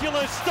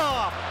miraculous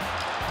stop.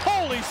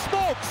 Holy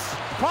smokes.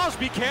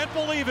 Crosby can't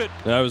believe it.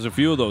 There was a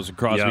few of those that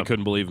Crosby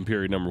couldn't believe in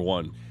period number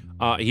one.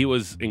 He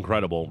was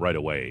incredible right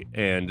away.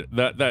 And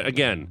that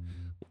again,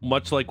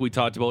 much like we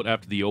talked about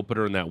after the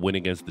opener and that win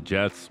against the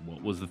Jets,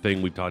 what was the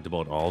thing we talked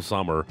about all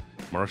summer?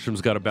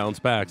 Markstrom's got to bounce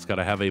back. He's got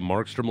to have a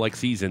Markstrom-like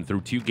season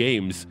through 2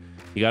 games.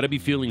 You got to be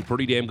feeling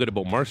pretty damn good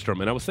about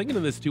Markstrom. And I was thinking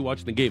of this, too,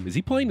 watching the game. Is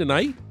he playing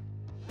tonight?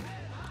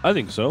 I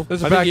think so.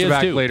 There's a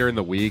back-to-back later in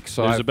the week.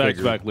 So there's a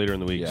back-to-back later in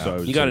the week. Yeah.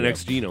 So you got an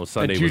extra,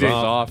 Sunday and 2 was days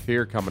off. off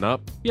here coming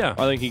up. Yeah.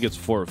 I think he gets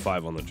 4 or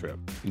 5 on the trip.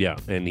 Yeah,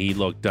 and he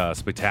looked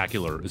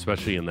spectacular,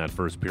 especially in that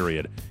first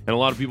period. And a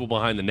lot of people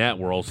behind the net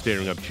were all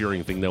standing up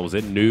cheering, thinking that was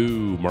it.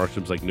 No,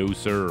 Markstrom's like, no,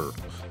 sir.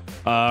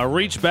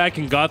 Reached back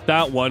and got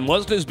that one.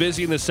 Wasn't as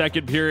busy in the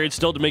second period,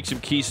 still to make some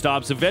key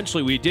stops.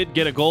 Eventually, we did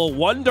get a goal.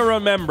 One to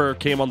remember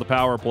came on the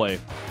power play.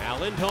 Now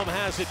Lindholm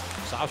has it.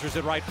 Sausers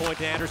at right point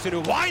to Anderson,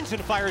 who winds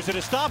and fires at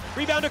a stop.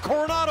 Rebound to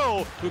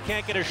Coronado, who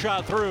can't get a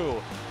shot through.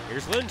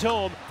 Here's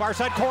Lindholm, far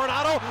side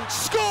Coronado,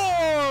 scores!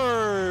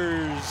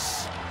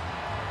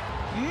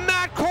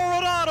 Matt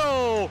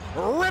Coronado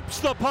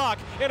rips the puck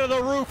into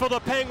the roof of the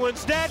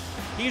Penguins' net.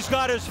 He's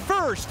got his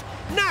first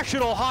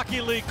National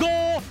Hockey League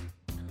goal.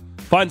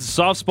 Finds a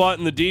soft spot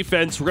in the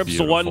defense, rips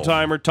the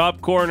one-timer, top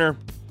corner.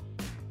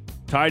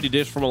 Tidy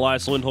dish from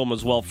Elias Lindholm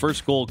as well.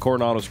 First goal of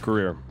Coronado's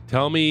career.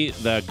 Tell me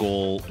that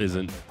goal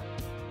isn't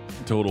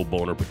total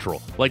boner patrol.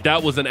 Like,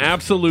 that was an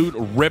absolute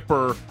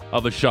ripper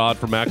of a shot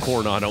from Matt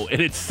Coronado, and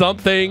it's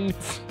something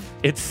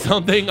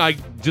I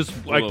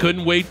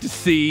couldn't wait to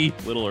see.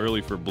 A little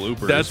early for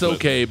bloopers. That's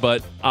okay,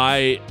 but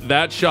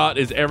that shot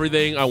is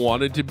everything I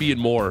wanted to be and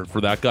more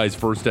for that guy's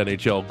first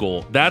NHL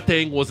goal. That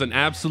thing was an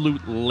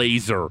absolute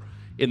laser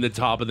in the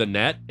top of the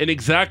net and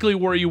exactly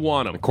where you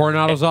want him.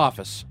 Coronado's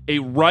office. A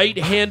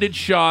right-handed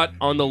shot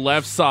on the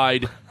left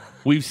side.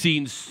 We've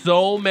seen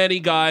so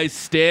many guys,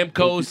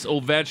 Stamkos,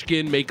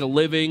 Ovechkin, make a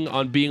living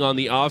on being on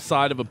the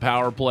offside of a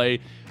power play.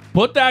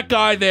 Put that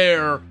guy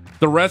there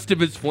the rest of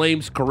his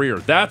Flames career.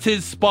 That's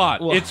his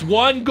spot. Well, it's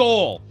one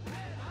goal.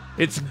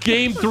 It's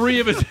game 3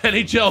 of his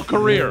NHL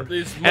career.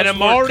 And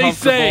I'm already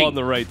saying, on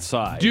the right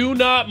side. Do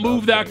not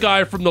move that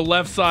guy from the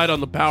left side on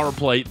the power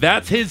play.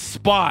 That's his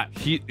spot.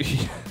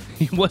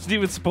 He wasn't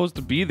even supposed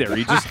to be there.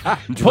 He just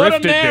put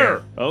him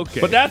there.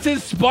 Okay. But that's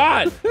his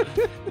spot.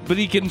 But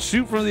he can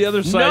shoot from the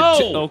other side.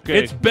 No. Okay.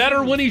 It's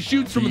better when he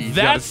shoots from He's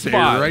that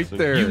spot. right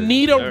there. You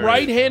need a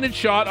right-handed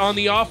shot on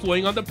the off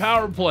wing on the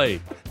power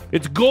play.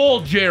 It's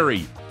gold,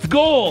 Jerry. It's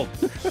gold.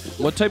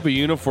 What type of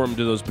uniform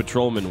do those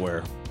patrolmen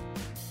wear?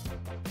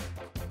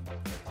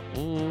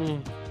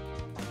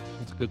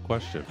 That's a good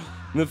question.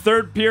 In the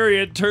third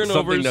period, turnovers.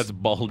 Something that's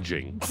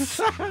bulging.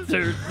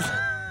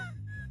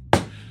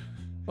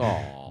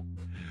 Oh.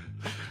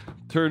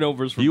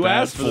 Turnovers for You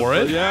bad asked for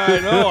it. Yeah,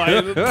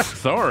 I know.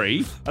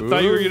 Sorry. I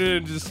thought you were going to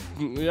just,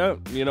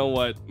 you know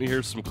what?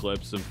 Here's some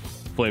clips of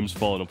Flames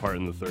falling apart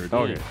in the third.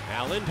 Okay.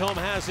 Now Lindholm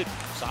has it.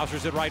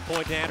 Sausers at right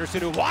point to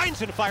Anderson, who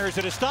winds and fires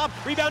at a stop.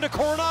 Rebound to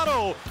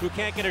Coronado, who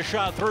can't get a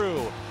shot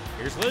through.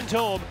 Here's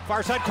Lindholm,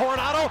 far side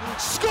Coronado,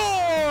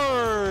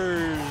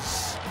 scores!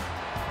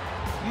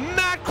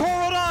 Matt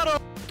Coronado!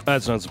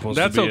 That's not supposed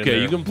to be That's in okay.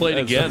 there. You can play it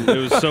again. It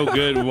was so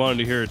good, we wanted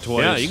to hear it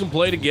twice. Yeah, you can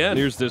play it again.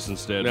 Here's this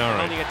instead. All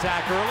right. On the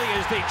attack early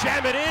as they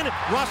jam it in.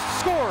 Rust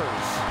scores.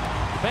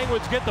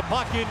 Penguins get the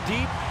puck in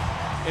deep.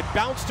 It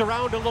bounced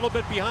around a little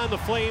bit behind the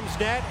Flames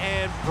net,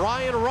 and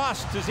Brian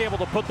Rust is able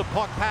to put the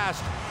puck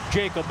past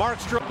Jacob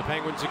Markstrom. The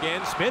Penguins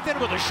again. Smith in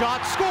with a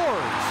shot,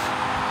 scores!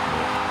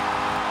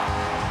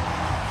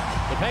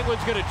 The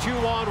Penguins get a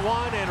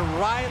 2-on-1, and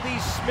Riley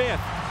Smith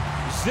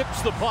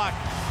zips the puck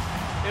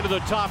into the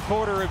top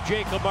corner of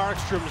Jacob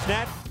Markstrom's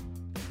net.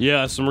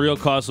 Yeah, some real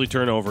costly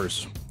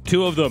turnovers.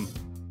 2 of them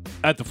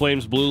at the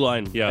Flames' blue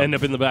line. Yeah. End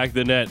up in the back of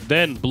the net.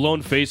 Then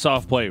blown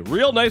face-off play.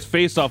 Real nice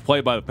face-off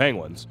play by the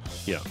Penguins.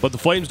 Yeah. But the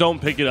Flames don't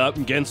pick it up,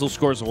 and Gensel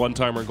scores a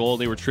one-timer goal.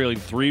 They were trailing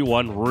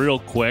 3-1 real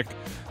quick.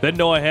 Then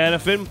Noah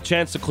Hannafin,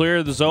 chance to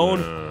clear the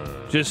zone.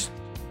 Just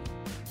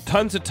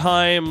tons of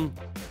time,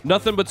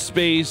 nothing but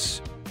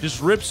space.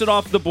 Just rips it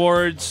off the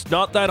boards.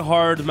 Not that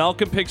hard.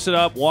 Malcolm picks it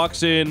up,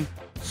 walks in,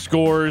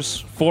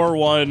 scores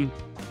 4-1.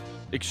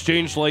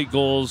 Exchange late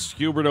goals.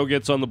 Huberdeau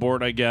gets on the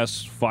board, I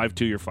guess.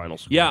 5-2 your final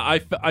score. Yeah,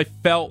 I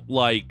felt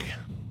like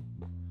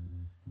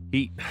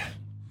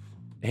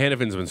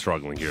Hannafin's been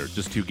struggling here,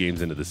 just 2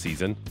 games into the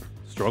season.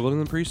 Struggled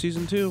in the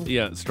preseason, too.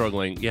 Yeah,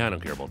 struggling. Yeah, I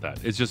don't care about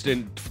that. It's just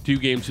in 2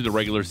 games through the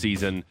regular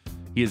season,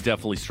 he is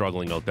definitely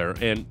struggling out there.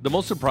 And the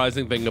most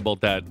surprising thing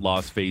about that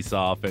lost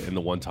face-off and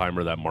the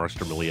one-timer that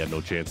Markstrom really had no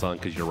chance on,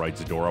 because you're right,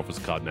 Zadorov was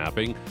caught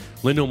napping.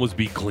 Lindholm was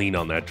beat clean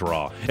on that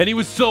draw. And he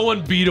was so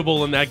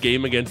unbeatable in that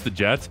game against the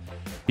Jets.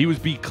 He was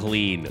beat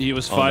clean. He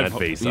was on that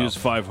face-off. He was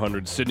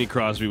 500. Sidney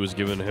Crosby was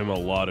giving him a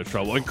lot of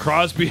trouble. And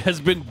Crosby has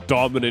been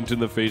dominant in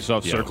the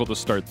face-off circle to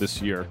start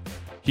this year.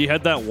 He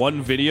had that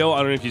one video. I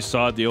don't know if you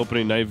saw it, the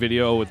opening night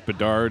video with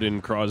Bedard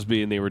and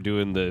Crosby, and they were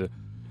doing the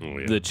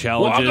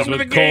challenges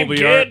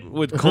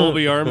with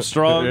Colby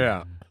Armstrong.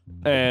 Yeah.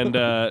 And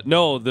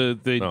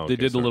they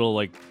did a little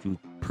like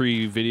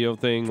pre-video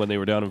thing when they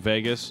were down in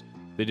Vegas.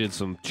 They did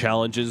some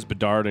challenges,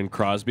 Bedard and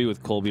Crosby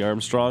with Colby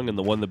Armstrong, and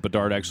the one that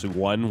Bedard actually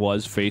won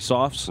was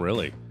face-offs.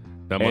 Really?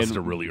 That must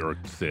have really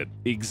irked Sid.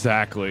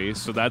 Exactly.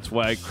 So that's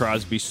why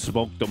Crosby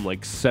smoked them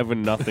like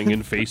 7-0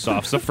 in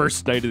face-offs the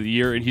first night of the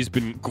year, and he's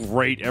been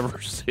great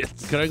ever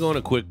since. Can I go on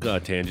a quick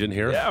tangent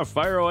here? Yeah,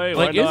 fire away.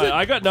 Like, Why not?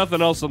 I got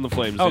nothing else on the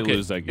Flames. They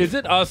lose that game. Is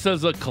it us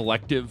as a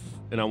collective,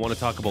 and I want to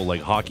talk about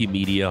like hockey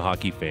media,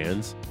 hockey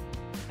fans,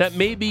 that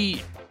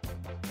maybe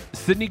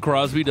Sidney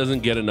Crosby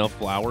doesn't get enough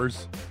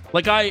flowers?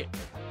 Like I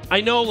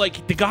know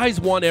like the guy's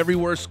won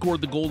everywhere,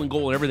 scored the golden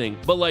goal and everything,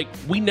 but like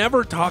we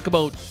never talk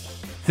about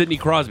Sidney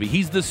Crosby.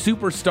 He's the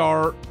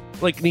superstar.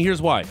 Like, and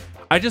here's why.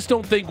 I just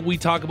don't think we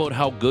talk about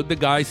how good the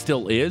guy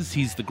still is.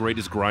 He's the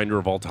greatest grinder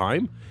of all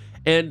time.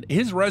 And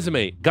his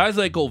resume, guys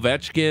like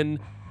Ovechkin,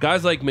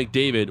 guys like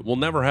McDavid will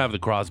never have the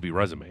Crosby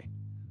resume.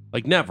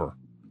 Like, never.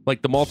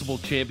 Like, the multiple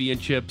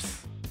championships.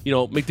 You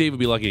know, McDavid would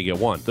be lucky to get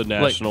one. The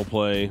national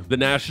play. The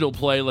national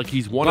play, like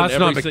he's won Well, on that's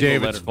every not single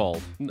McDavid's letter.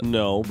 fault.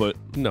 No, but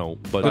The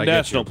the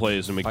national play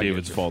isn't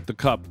McDavid's fault. The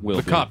cup will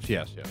The be. Cups,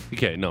 yes.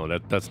 Okay, no,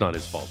 that's not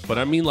his fault. But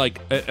I mean, like,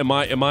 am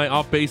I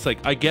off base?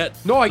 Like, I get.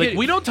 No, I like, get.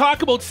 We don't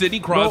talk about Sidney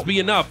Crosby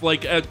enough.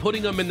 Like,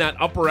 putting him in that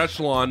upper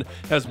echelon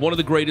as one of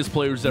the greatest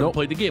players that ever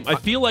played the game. I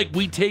feel like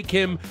we take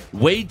him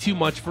way too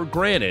much for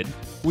granted.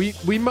 We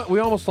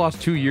almost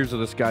lost 2 years of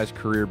this guy's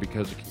career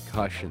because of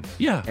concussions.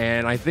 Yeah.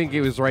 And I think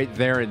it was right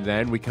there and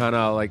then we kind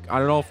of like, I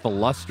don't know if the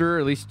luster,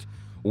 at least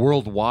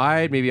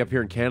worldwide, maybe up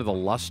here in Canada, the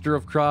luster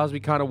of Crosby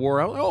kind of wore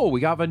out. Oh, we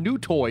got a new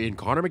toy in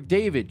Connor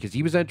McDavid because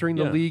he was entering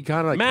the league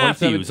kind of like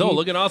Matthews. 2017. Oh,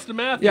 look at Austin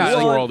Matthews. Yeah,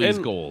 score like- all these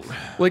and- goals.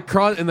 Like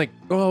and like,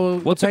 oh,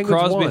 What's the a Penguins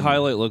Crosby won.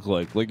 highlight look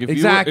like? Like if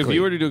Exactly.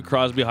 you were to do a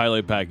Crosby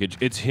highlight package,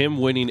 it's him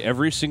winning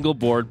every single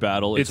board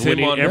battle. It's him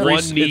winning on every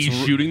one knee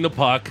it's- shooting the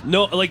puck.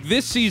 No, like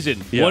this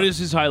season, Yeah. what is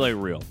his highlight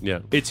reel? Yeah.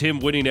 It's him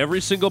winning every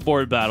single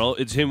board battle.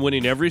 It's him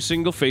winning every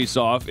single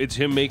face-off. It's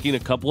him making a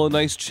couple of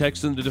nice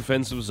checks in the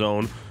defensive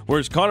zone.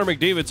 Whereas Connor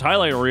McDavid's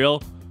highlight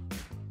reel,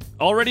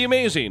 already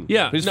amazing.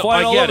 Yeah, He's no,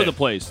 flying I all get over it. the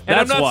place. And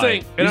I'm That's not why.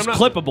 saying- and He's I'm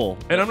not- clippable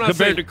and I'm not compared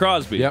saying- to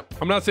Crosby. Yep.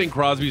 I'm not saying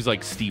Crosby's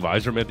like Steve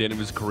Yzerman at the end of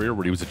his career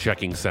where he was a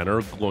checking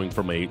center going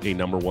from a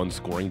number one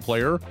scoring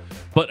player.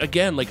 But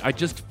again, like I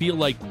just feel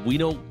like we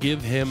don't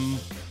give him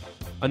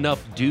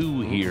enough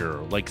due here.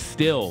 Like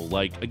still,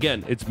 like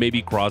again, it's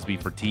maybe Crosby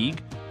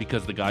fatigue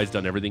because the guy's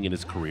done everything in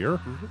his career.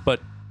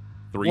 But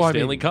 3 Well, I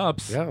Stanley mean,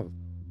 Cups. Yeah.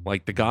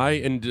 Like the guy,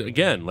 and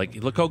again, like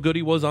look how good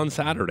he was on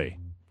Saturday.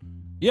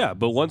 Yeah,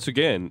 but once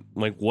again,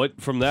 like what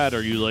from that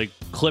are you like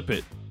clip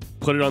it,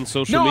 put it on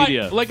social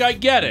media? I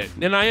get it,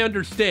 and I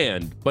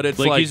understand, but it's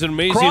Like, like he's an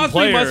amazing Crosby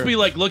player. must be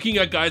like looking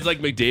at guys like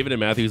McDavid and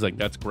Matthews, like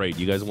that's great.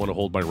 You guys want to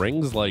hold my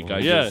rings? Like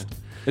I just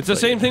It's the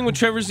same thing with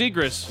Trevor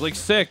Zegras. Like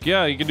sick,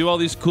 yeah, you can do all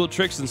these cool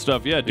tricks and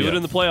stuff. Yeah, do it Yeah.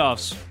 in the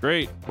playoffs.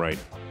 Great. right.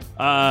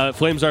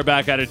 Flames are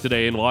back at it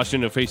today in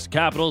Washington to face the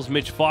Capitals.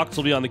 Mitch Fox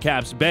will be on the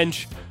Caps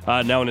bench.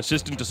 Now an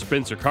assistant to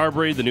Spencer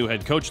Carberry, the new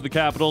head coach of the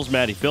Capitals.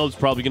 Matty Phillips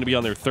probably going to be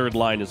on their third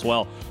line as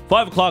well.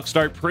 5 o'clock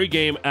start,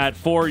 pregame at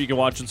 4. You can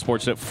watch on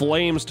Sportsnet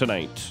Flames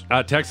tonight.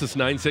 Texas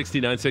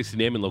 960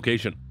 name and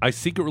location. I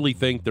secretly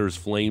think there's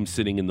Flames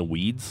sitting in the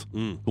weeds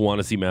who want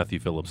to see Matthew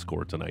Phillips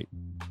score tonight.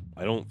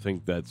 I don't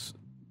think that's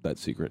that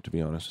secret, to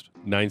be honest.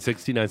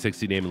 960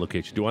 name and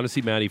location. Do you want to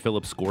see Matty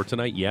Phillips score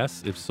tonight?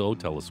 Yes. If so,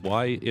 tell us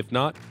why. If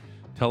not,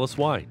 Tell us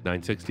why.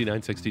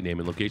 960, name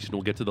and location.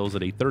 We'll get to those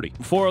at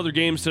 8:30. 4 other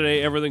games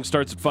today. Everything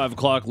starts at 5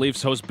 o'clock.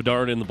 Leafs host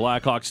Bedard, and the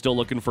Blackhawks still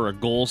looking for a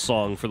goal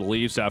song for the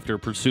Leafs after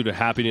Pursuit of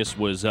Happiness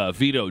was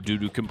vetoed due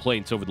to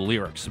complaints over the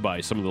lyrics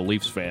by some of the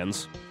Leafs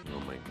fans. Oh,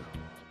 my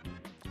God.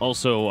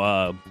 Also,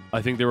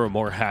 I think there were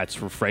more hats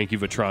for Frankie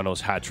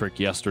Vetrano's hat trick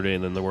yesterday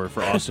than there were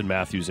for Austin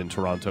Matthews in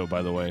Toronto,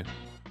 by the way.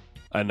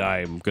 And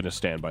I'm going to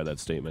stand by that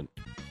statement.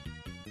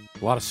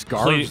 A lot of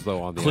scarves,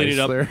 though, on the cleaning ice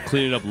up, there.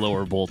 Cleaning up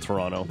lower bowl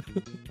Toronto.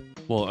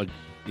 Well,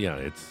 yeah,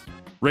 it's...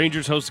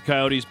 Rangers host the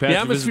Coyotes. The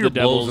Panthers visit atmosphere the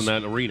blows Devils. in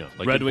that arena.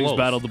 Like, Red it Wings blows.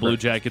 battle the Blue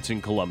Correct. Jackets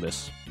in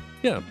Columbus.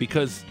 Yeah,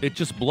 because it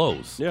just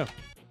blows. Yeah.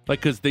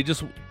 Like, because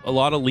a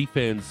lot of Leaf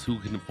fans who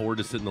can afford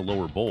to sit in the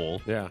lower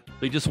bowl, Yeah.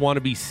 they just want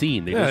to be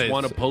seen. They just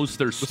want to post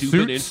their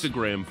stupid suits.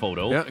 Instagram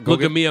photo. Yeah, go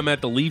Look get- at me, I'm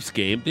at the Leafs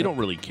game. They don't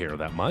really care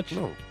that much.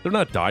 No. They're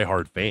not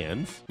diehard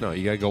fans. No,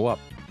 you got to go up.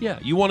 Yeah,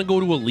 you want to go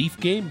to a Leaf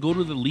game? Go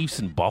to the Leafs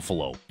in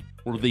Buffalo,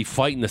 where they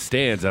fight in the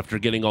stands after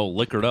getting all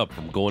liquored up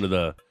from going to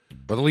the...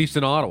 Or the Leafs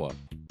in Ottawa.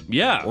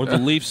 Yeah. Or the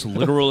Leafs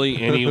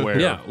literally anywhere.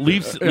 Yeah,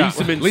 Leafs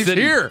have been Leafs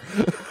sitting here.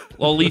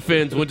 Well, Leaf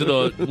fans went to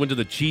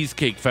the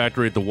Cheesecake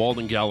Factory at the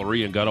Walden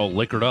Galleria and got all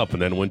liquored up,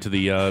 and then went to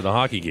the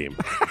hockey game.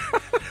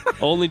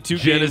 Only 2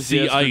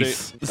 Genesee games yesterday.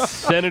 Ice.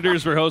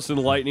 Senators were hosting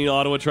the Lightning.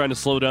 Ottawa trying to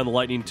slow down the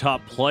Lightning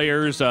top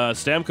players.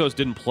 Stamkos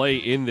didn't play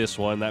in this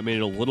one. That made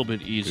it a little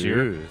bit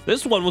easier. Yeah.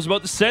 This one was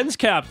about the Sens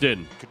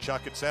captain.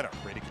 Kachuk at center.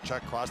 Brady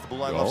Kachuk crossed the blue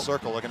line, left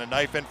circle, looking to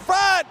knife in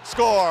front.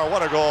 Score!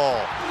 What a goal!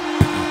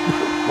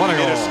 What a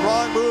Made a goal.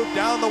 strong move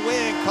down the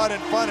wing, cut in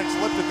front, and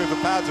slipped it through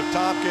the pads of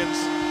Tompkins.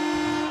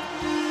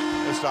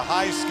 Just a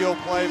high skill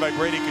play by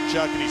Brady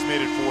Kachuk, and he's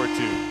made it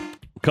 4-2.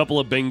 Couple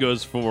of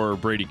bingos for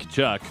Brady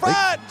Kachuk.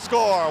 Front!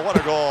 Score! What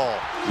a goal!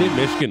 I think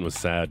Michigan was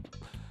sad.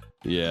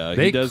 Yeah,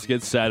 They- he does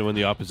get sad when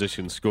the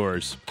opposition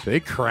scores. They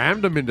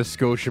crammed him into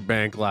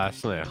Scotiabank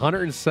last night.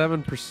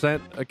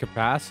 107% of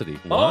capacity.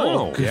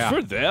 Oh, good Yeah.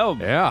 for them.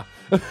 Yeah.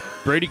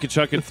 Brady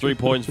Kachuk had 3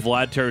 points.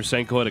 Vlad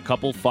Tarasenko had a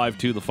couple.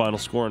 5-2 the final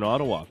score in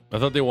Ottawa. I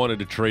thought they wanted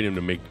to trade him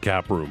to make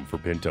cap room for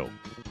Pinto.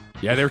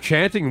 Yeah, they're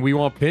chanting, "We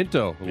want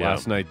Pinto" Yeah.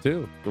 last night,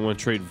 too. They want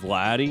to trade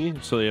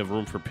Vladdy so they have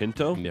room for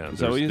Pinto? Yeah, Is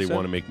that what you they said?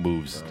 want to make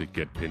moves to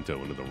get Pinto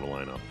into the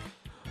lineup.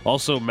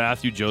 Also,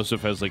 Matthew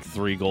Joseph has like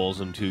 3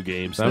 goals in 2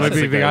 games. That might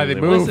That's be the guy they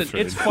want moved. to Listen,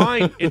 trade. it's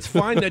fine. It's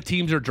fine that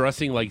teams are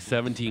dressing like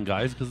 17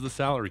 guys because of the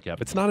salary cap.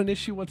 It's not an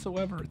issue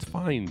whatsoever. It's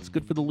fine. It's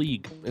good for the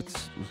league.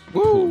 It's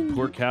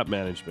poor cap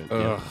management.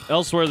 Yeah.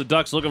 Elsewhere, the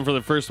Ducks looking for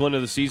their first win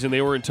of the season.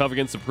 They were in tough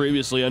against the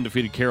previously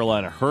undefeated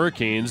Carolina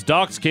Hurricanes.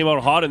 Ducks came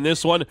out hot in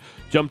this one,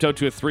 jumped out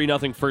to a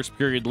 3-0 first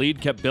period lead,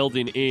 kept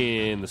building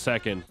in the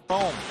second.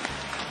 Boom.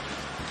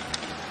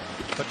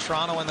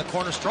 Petrano in the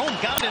corner.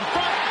 Strome got it in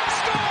front.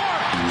 Score!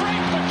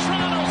 Frank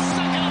Petrano,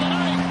 second of the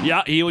night.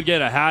 Yeah, he would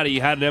get a hat. He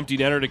had an empty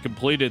netter to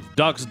complete it.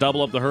 Ducks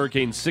double up the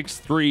Hurricanes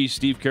 6-3.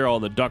 Steve Carroll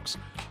on the Ducks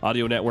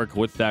Audio Network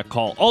with that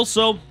call.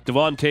 Also,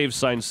 Devon Taves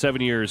signed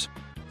 7 years,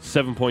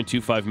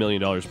 $7.25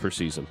 million per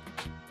season.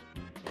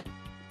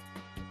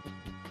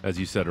 As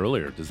you said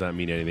earlier, does that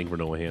mean anything for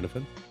Noah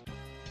Hannafin?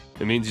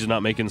 It means he's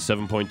not making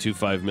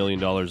 $7.25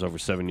 million over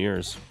 7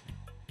 years.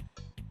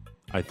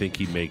 I think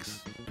he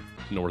makes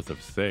north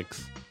of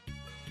 6.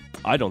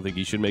 I don't think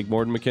he should make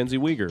more than Mackenzie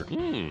Weegar.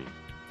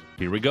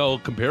 Here we go.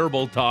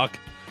 Comparable talk.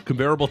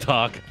 Comparable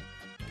talk.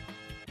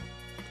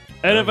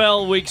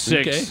 NFL Week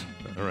 6. Okay.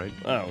 All right.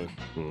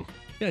 Oh,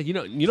 Yeah,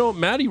 you know,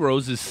 Matty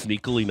Rose is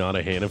sneakily not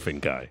a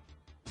Hannafin guy.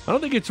 I don't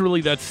think it's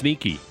really that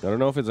sneaky. I don't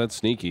know if it's that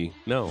sneaky.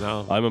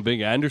 No. I'm a big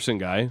Anderson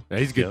guy. Yeah,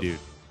 he's a good Yep. dude.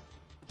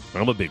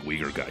 I'm a big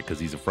Uyghur guy because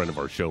he's a friend of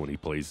our show and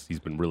he's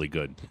been really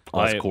good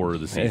last quarter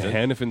of the season.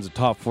 Hannafin's a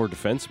top 4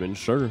 defenseman,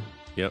 sure.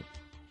 Yep.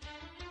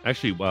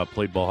 Actually,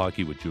 played ball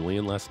hockey with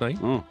Julian last night.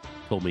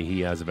 Told me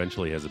he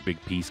eventually has a big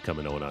piece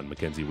coming out on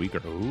Mackenzie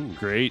Weegar. Ooh,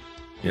 Great.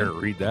 here,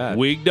 read that.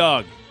 Weeg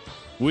dog.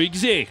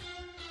 Weegsy.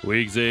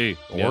 Weegsy.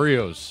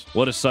 Oreos.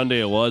 What a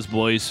Sunday it was,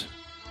 boys.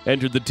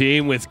 Entered the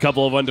team with a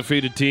couple of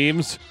undefeated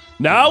teams.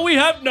 Now we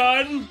have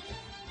none.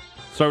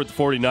 Start with the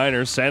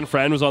 49ers. San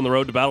Fran was on the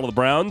road to battle the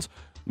Browns.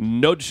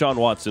 No Deshaun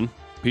Watson.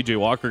 PJ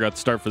Walker got the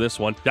start for this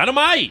one.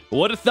 Dynamite!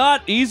 Would have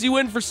thought easy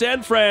win for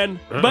San Fran,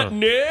 but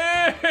no.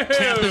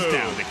 Tampa's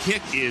down. The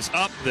kick is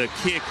up. The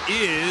kick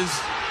is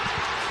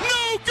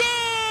no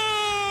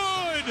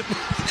good.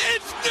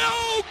 It's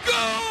no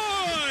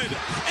good.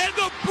 And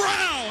the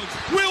Browns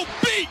will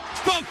beat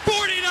the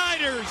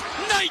 49ers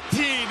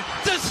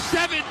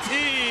 19-17.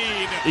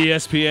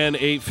 ESPN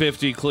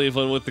 850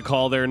 Cleveland with the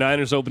call there.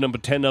 Niners opened up a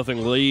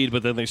 10-0 lead,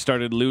 but then they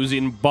started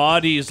losing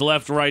bodies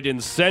left, right,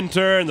 and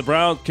center, and the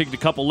Browns kicked a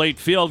couple late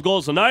field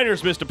goals. The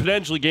Niners missed a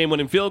potentially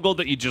game-winning field goal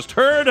that you just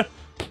heard.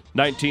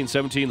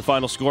 19-17 the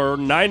final score.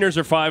 Niners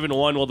are 5-1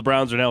 while the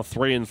Browns are now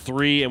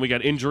 3-3, and we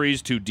got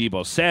injuries to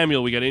Deebo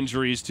Samuel. We got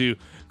injuries to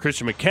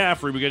Christian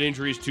McCaffrey. We got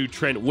injuries to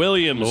Trent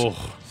Williams.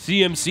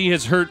 CMC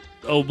has hurt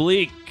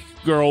oblique.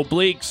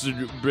 obliques,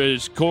 or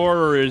his core,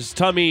 or his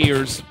tummy,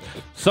 or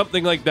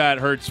something like that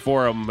hurts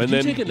for him. And Did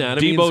then you take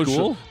anatomy in Debo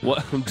school?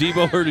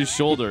 Debo hurt his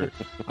shoulder.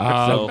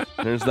 So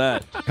there's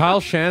that. Kyle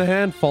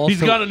Shanahan falls. He's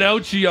to, got an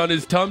ouchie on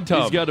his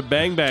tum-tum. He's got a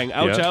bang bang.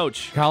 Ouch, Yeah.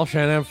 ouch. Kyle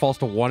Shanahan falls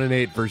to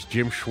 1-8 versus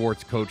Jim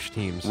Schwartz coach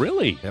teams.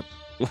 Really? Yep.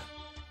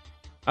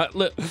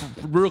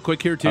 Real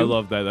quick here, too. I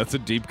love that. That's a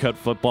deep cut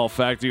football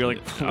fact. You're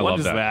like, I what love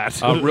is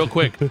that? Real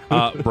quick,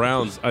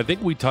 Browns, I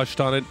think we touched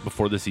on it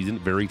before the season.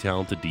 Very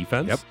talented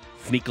defense. Yep.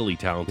 Sneakily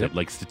talented. Yep.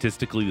 Like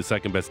statistically the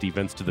second best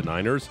defense to the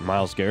Niners.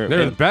 Myles Garrett.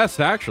 They're the best,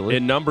 actually.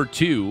 And number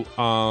 2,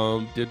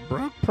 did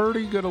Brock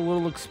Purdy get a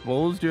little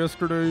exposed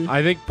yesterday?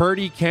 I think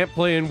Purdy can't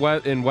play in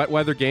wet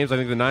weather games. I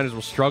think the Niners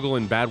will struggle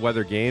in bad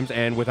weather games.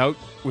 And without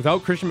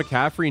Christian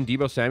McCaffrey and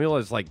Debo Samuel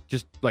is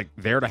just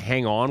there to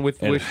hang on with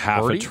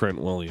half Purdy. of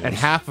Trent Williams. And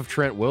half of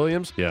Trent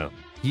Williams. Yeah.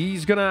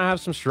 He's going to have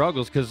some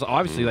struggles because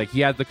obviously he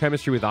had the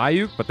chemistry with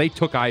Ayuk, but they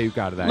took Ayuk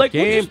out of that Like,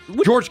 game.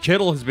 would- George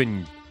Kittle has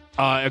been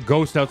a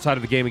ghost outside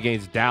of the game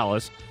against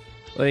Dallas.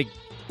 Would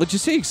you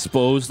say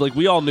exposed? Like,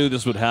 we all knew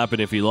this would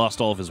happen if he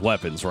lost all of his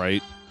weapons,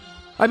 right?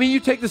 I mean, you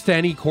take this to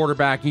any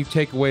quarterback and you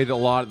take away a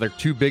lot of their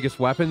 2 biggest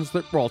weapons.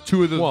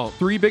 Two of the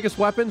 3 biggest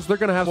weapons, they're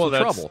going to have some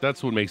trouble.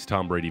 That's what makes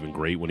Tom Brady even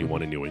great when he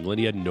won in New England.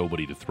 He had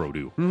nobody to throw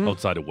to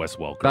outside of Wes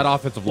Welker. That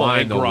offensive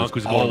line, and though, Gronk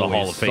was going to the Hall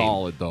always of Fame.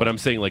 solid, though. But I'm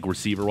saying,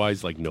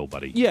 receiver-wise,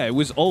 nobody. Yeah, it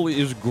was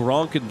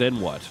Gronk and then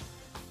what?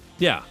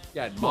 Yeah.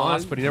 Yeah,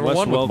 Moss, but he never Wes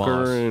won with Welker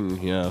Moss.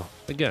 and, yeah.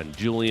 Again,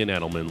 Julian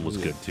Edelman was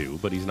good, too,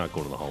 but he's not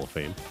going to the Hall of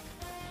Fame.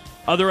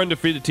 Other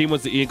undefeated team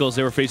was the Eagles.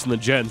 They were facing the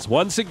Jets.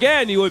 Once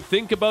again, you would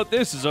think about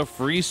this as a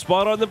free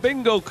spot on the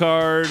bingo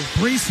card.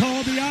 Brees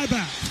Hall, the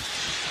I-back.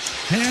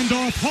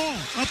 Handoff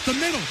Hall, up the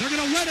middle. They're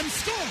going to let him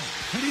score.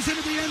 And he's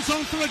into the end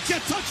zone for a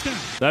Jet touchdown.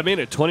 That made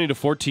it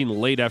 20-14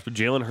 late after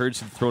Jalen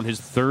Hurts had thrown his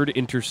 3rd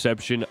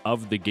interception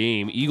of the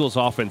game. Eagles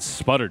offense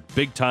sputtered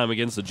big time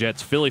against the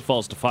Jets. Philly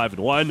falls to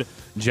 5-1.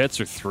 Jets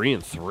are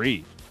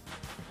 3-3.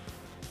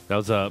 That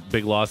was a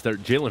big loss there.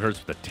 Jalen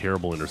Hurts with a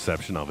terrible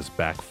interception off his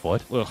back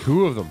foot. Ugh.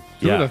 2 of them.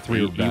 2 of the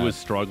 3 were he bad. was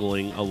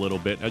struggling a little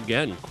bit.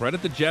 Again,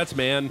 credit the Jets,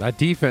 man. That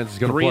defense is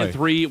going to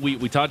play. 3-3.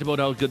 We talked about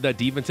how good that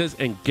defense is,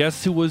 and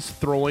guess who was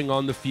throwing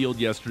on the field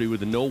yesterday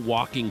with a no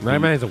walking boot?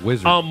 That man's a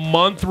wizard. A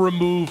month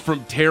removed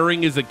from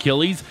tearing his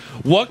Achilles.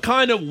 What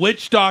kind of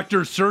witch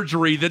doctor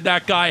surgery did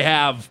that guy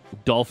have?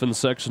 Dolphin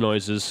sex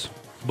noises.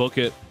 Book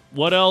it.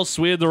 What else?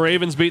 We had the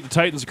Ravens beat the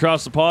Titans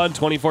across the pond.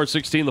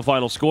 24-16 the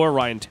final score.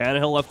 Ryan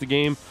Tannehill left the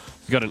game.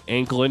 He's got an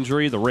ankle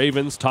injury. The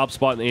Ravens, top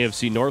spot in the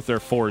AFC North, they're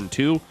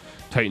 4-2.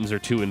 Titans are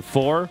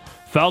 2-4.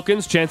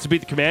 Falcons, chance to beat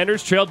the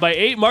Commanders, trailed by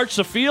 8, march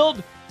the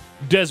field.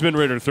 Desmond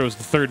Ridder throws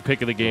the 3rd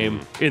pick of the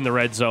game in the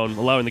red zone,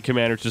 allowing the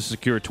Commanders to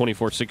secure a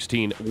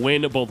 24-16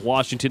 win. Both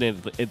Washington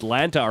and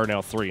Atlanta are now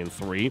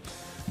 3-3.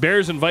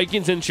 Bears and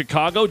Vikings in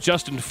Chicago.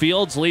 Justin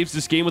Fields leaves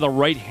this game with a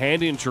right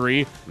hand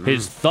injury.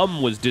 His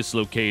thumb was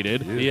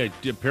dislocated. Yeah,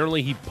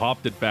 apparently he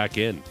popped it back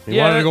in. He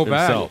wanted to go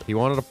himself. back. He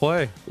wanted to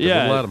play. They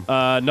wouldn't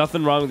let him.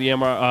 Nothing wrong with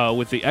the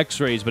with the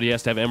X-rays, but he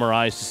has to have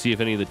MRIs to see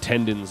if any of the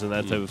tendons and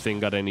that type of thing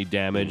got any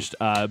damaged.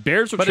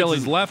 Bears were But it's trailing.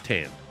 his left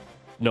hand.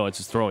 No, it's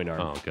his throwing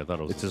arm. Oh, okay. I thought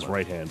it was It's his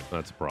right hand.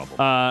 That's a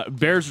problem.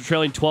 Bears were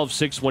trailing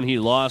 12-6 when he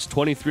lost.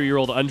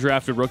 23-year-old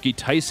undrafted rookie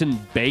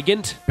Tyson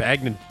Bagant.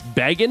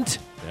 Bagant?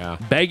 Yeah.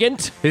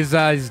 Bagant? His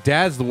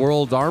dad's the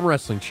world arm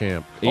wrestling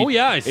champ. Oh,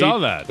 yeah, I saw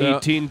that.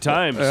 18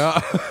 times.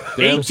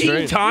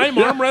 18-time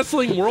arm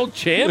wrestling world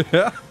champ?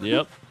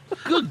 Yep.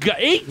 Good guy.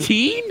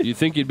 18? You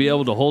think you'd be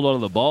able to hold on to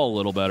the ball a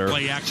little better.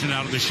 Play action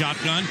out of the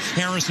shotgun.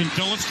 Harrison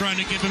Phillips trying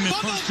to give him his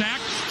first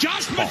sack.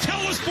 Josh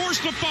Patel is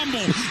forced to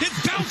fumble.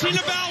 It's bouncing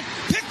about.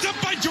 Picked up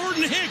by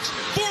Jordan Hicks.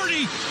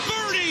 40,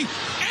 30,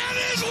 and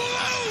is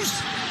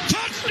loose.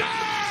 Touchdown!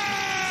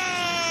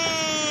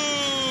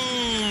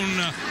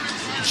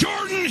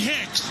 Jordan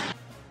Hicks.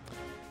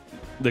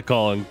 They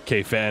call him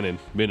K-Fan in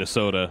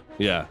Minnesota.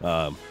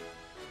 Yeah.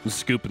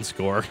 Scoop and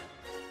score.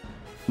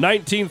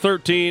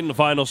 19-13, the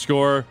final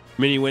score.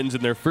 Mini wins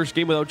in their first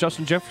game without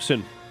Justin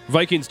Jefferson.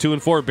 Vikings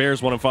 2-4,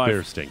 Bears 1-5.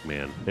 Bears stink,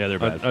 man. Yeah, they're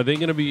bad. Are they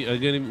going to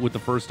be with the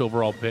first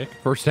overall pick?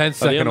 First and Are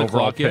they second on the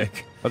overall clock yet?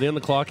 pick. Are they on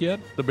the clock yet,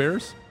 the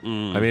Bears? I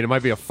mean, it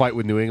might be a fight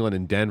with New England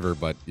and Denver,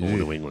 but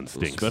New England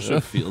stinks. Especially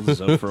if Fields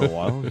is out for a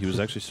while. He was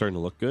actually starting to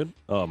look good.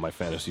 Oh, my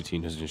fantasy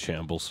team is in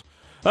shambles.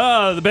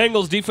 The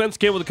Bengals defense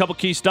came with a couple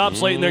key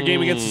stops late in their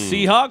game against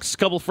the Seahawks. A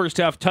couple first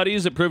half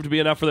tutties that proved to be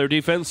enough for their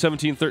defense.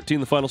 17-13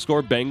 the final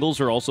score. Bengals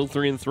are also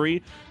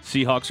 3-3.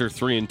 Seahawks are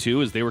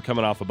 3-2 as they were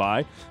coming off a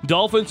bye.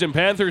 Dolphins and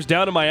Panthers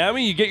down in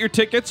Miami. You get your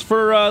tickets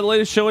for the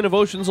latest showing of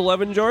Ocean's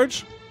 11,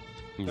 George?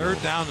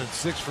 3rd down and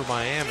 6 for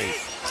Miami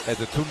at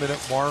the 2-minute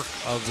mark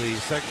of the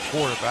second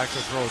quarter. Back to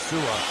throw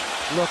Tua.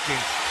 Looking.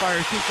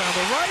 Fires deep down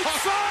the right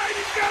side.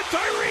 He's got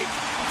Tyreek.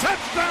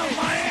 Touchdown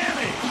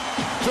Miami.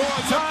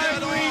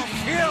 Tyreek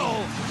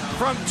Hill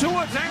from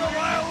Tua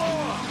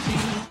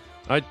Tagovailoa.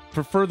 I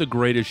prefer the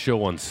greatest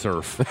show on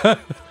surf. I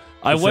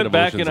Instead went of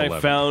back Ocean's and I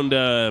 11. found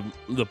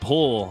the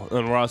poll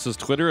on Ross's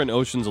Twitter, and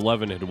Ocean's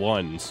 11 had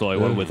won, so I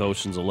went with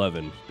Ocean's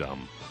 11.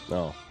 Dumb.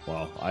 Oh,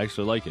 wow. I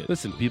actually like it.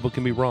 Listen, people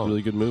can be wrong.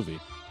 Really good movie.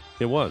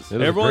 It was. It was a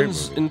great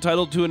Everyone's movie.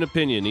 entitled to an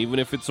opinion, even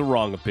if it's a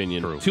wrong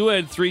opinion. True. Tua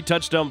had 3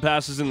 touchdown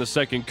passes in the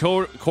second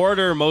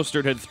quarter.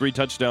 Mostert had 3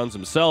 touchdowns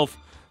himself.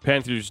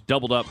 Panthers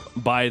doubled up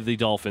by the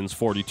Dolphins,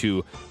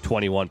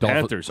 42-21.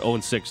 Panthers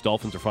 0-6.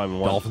 Dolphins are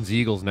 5-1. Dolphins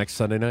Eagles next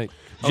Sunday night.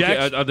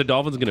 Okay, are the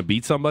Dolphins going to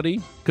beat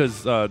somebody?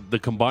 Because the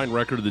combined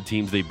record of the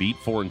teams they beat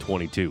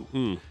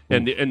 4-22,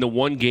 and the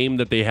one game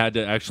that they had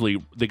to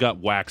actually they got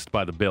waxed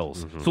by the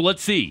Bills. So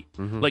let's see.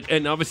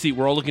 And obviously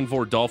we're all looking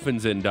for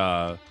Dolphins and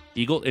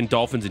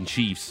Dolphins and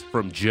Chiefs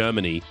from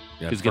Germany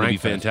is going to be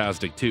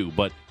fantastic too.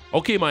 But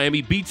okay,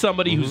 Miami, beat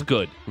somebody who's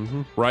good,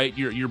 right?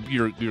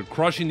 You're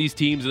crushing these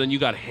teams, and then you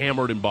got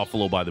hammered in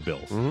Buffalo by the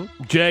Bills.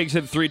 Jags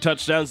had 3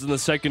 touchdowns in the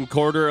second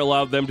quarter,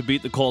 allowed them to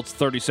beat the Colts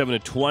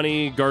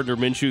 37-20. Gardner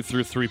Minshew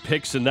threw 3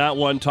 picks in that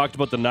one. Talked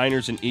about the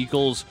Niners and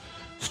Eagles.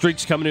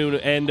 Streaks coming to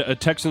an end.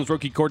 Texans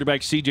rookie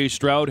quarterback C.J.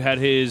 Stroud had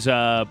his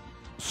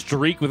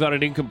streak without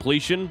an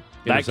incompletion.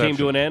 That came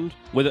to an end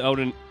without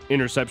an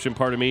interception,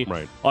 pardon me.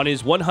 Right. On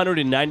his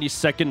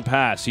 192nd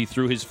pass, he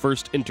threw his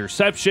first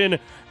interception.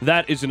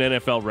 That is an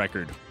NFL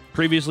record.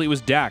 Previously, it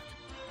was Dak,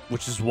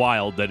 which is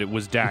wild that it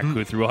was Dak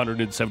who threw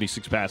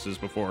 176 passes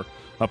before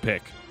a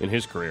pick in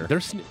his career.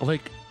 There's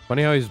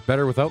Funny how he's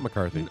better without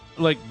McCarthy.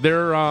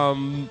 they're I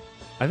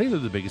think they're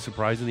the biggest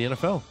surprise in the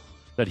NFL.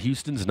 That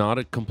Houston's not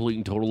a complete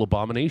and total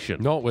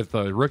abomination. No, with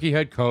a rookie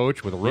head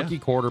coach, with a rookie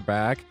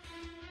quarterback,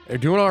 they're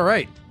doing all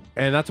right.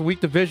 And that's a weak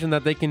division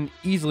that they can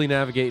easily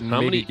navigate and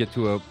maybe get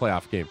to a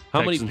playoff game. How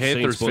many Texans,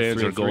 Panthers Saints, both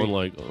fans are 3-3. going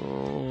like,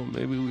 oh,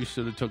 maybe we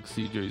should have took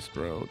C.J.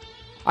 Stroud?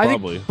 I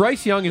Probably. think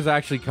Bryce Young has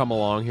actually come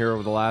along here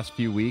over the last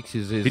few weeks.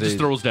 He just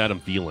throws to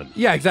Adam Thielen.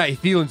 Yeah, exactly.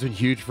 Thielen's been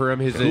huge for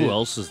him. Who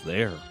else is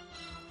there?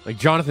 Like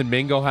Jonathan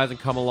Mingo hasn't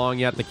come along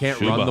yet. They can't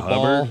Chuba run the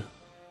Hubbard.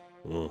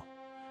 ball.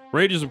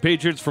 Raiders and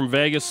Patriots from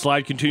Vegas.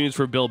 Slide continues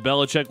for Bill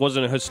Belichick.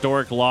 Wasn't a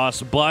historic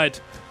loss, but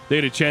they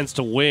had a chance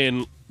to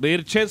win. They had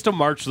a chance to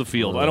march the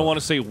field. I don't want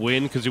to say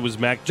win because it was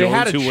Mac They Jones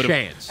had a who would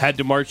have chance. had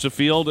to march the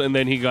field, and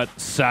then he got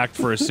sacked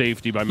for a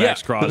safety by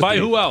Max Crosby. By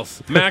who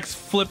else? Max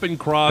flipping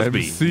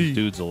Crosby.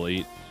 Dude's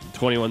elite.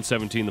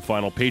 21-17 the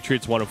final.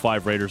 Patriots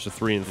 1-5. Raiders are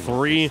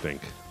 3-3.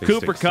 Stink. They Cooper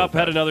stink so Kupp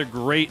had bad. another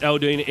great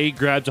outing. 8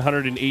 grabs,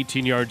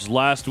 118 yards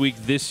last week.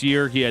 This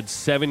year he had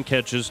 7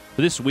 catches.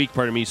 This week,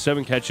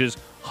 7 catches,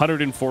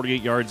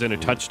 148 yards and a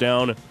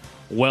touchdown.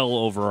 Well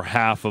over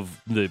half of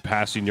the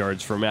passing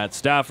yards for Matt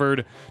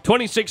Stafford.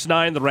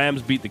 26-9, the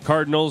Rams beat the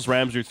Cardinals.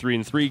 Rams are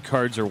 3-3.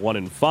 Cards are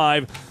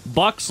 1-5.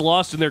 Bucks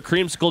lost in their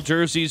creamsicle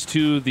jerseys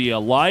to the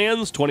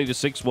Lions.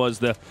 20-6 was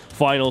the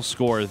final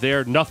score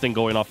there. Nothing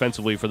going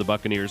offensively for the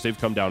Buccaneers. They've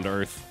come down to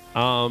earth.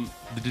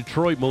 The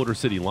Detroit Motor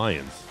City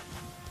Lions.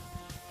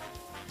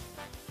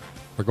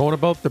 They're going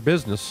about their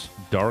business.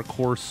 Dark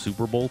horse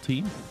Super Bowl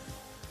team.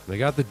 They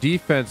got the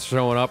defense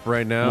showing up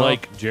right now.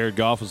 Like Jared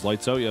Goff was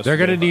lights out yesterday.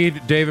 They're going to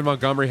need David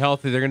Montgomery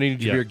healthy. They're going to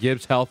need Yeah. Jahmyr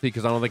Gibbs healthy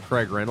because I don't think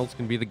Craig Reynolds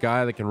can be the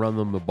guy that can run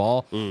them the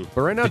ball. But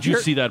right now, Did you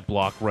see that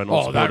block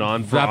Reynolds Oh, put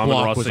on for that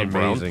Amon-Ra block was St.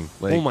 Brown? amazing.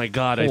 Like, Oh my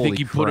God! I think holy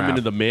he put him crap.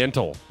 into the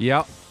mantle.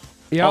 Yep.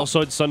 Yep.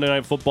 Also at Sunday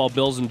Night Football,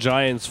 Bills and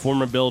Giants,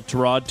 former Bill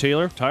Tyrod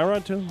Taylor,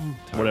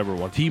 whatever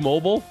one.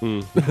 T-Mobile.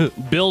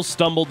 Bills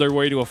stumbled their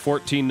way to a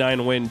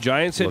 14-9 win.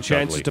 Giants had Looked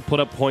chances ugly. to put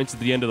up points at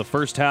the end of the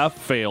first half,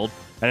 failed,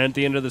 and at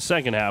the end of the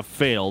second half,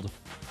 failed.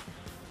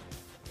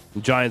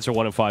 Giants are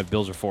 1-5,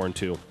 Bills are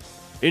 4-2.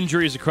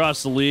 Injuries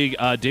across the league.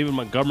 David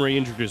Montgomery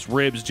injured his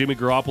ribs. Jimmy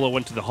Garoppolo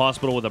went to the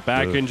hospital with a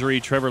back injury.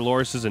 Trevor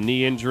Lawrence has a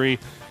knee injury.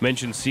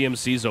 Mentioned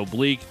CMC's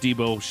oblique.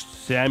 Debo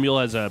Samuel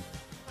has a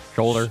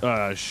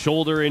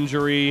shoulder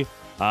injury.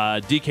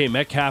 DK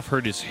Metcalf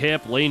hurt his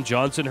hip. Lane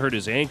Johnson hurt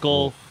his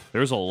ankle.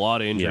 There's a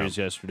lot of injuries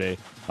yesterday.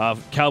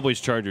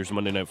 Cowboys-Chargers,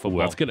 Monday Night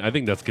Football. I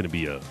think that's going to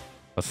be a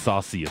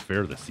saucy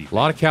affair this season. A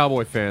lot of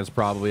Cowboy fans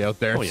probably out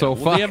there Oh, yeah. so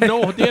Well, far.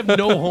 they have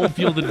no home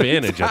field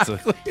advantage.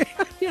 Exactly.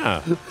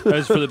 Yeah.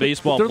 As for the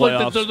baseball They're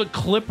playoffs. they're the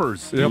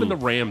Clippers. Even the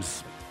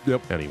Rams.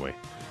 Yep. Anyway.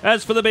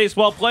 As for the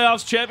baseball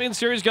playoffs, Champions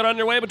Series got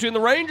underway between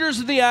the Rangers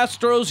and the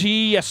Astros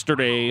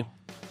yesterday.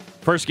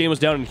 First game was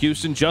down in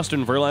Houston.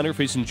 Justin Verlander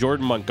facing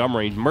Jordan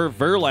Montgomery.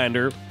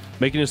 Verlander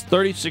making his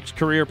 36th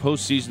career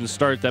postseason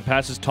start. That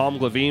passes Tom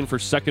Glavine for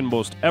second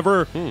most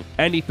ever.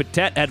 Andy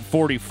Pettit had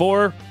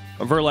 44.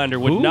 Verlander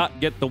would Who? not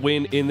get the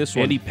win in this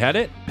one. Andy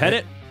Pettit?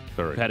 Pettit?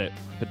 Sorry. Pettit.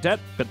 Pettit?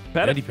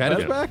 Andy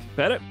Pettit's back?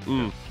 Pettit?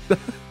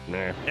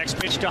 Next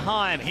pitch to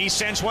Heim. He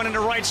sends one into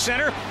right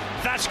center.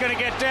 That's going to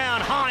get down.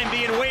 Heim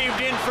being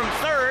waved in from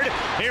third.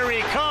 Here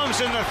he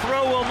comes, and the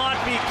throw will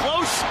not be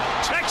close.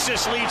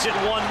 Texas leads it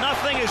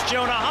 1-0 as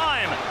Jonah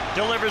Heim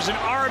delivers an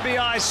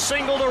RBI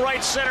single to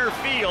right center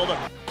field.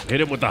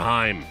 Hit him with the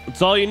Heim.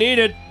 That's all you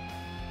needed.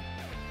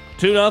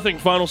 2-0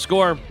 final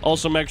score.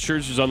 Also, Max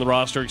Scherzer's on the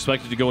roster,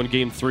 expected to go in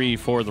Game 3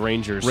 for the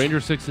Rangers.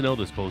 Rangers 6-0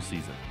 this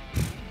postseason.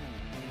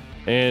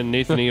 And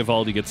Nathan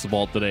Eovaldi gets the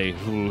ball today,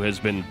 who has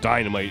been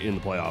dynamite in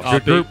the playoffs.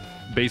 Good group.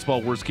 Baseball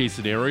worst case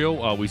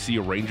scenario. We see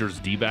a Rangers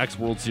D-backs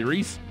World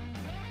Series.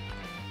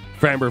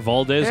 Framber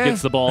Valdez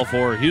gets the ball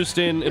for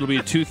Houston. It'll be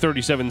a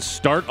 2:37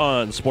 start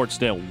on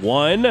Sportsnet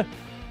 1.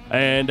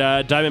 And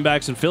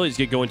Diamondbacks and Phillies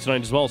get going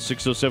tonight as well.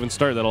 6:07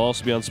 start. That'll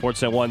also be on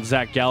Sportsnet 1.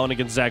 Zach Gallen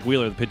against Zach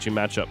Wheeler, the pitching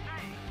matchup.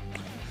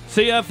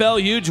 CFL,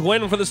 huge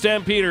win for the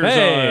Stampeders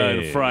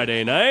on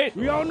Friday night.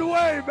 We on the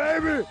way,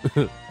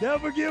 baby.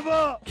 Never give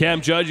up. Cam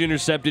Judge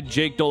intercepted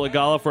Jake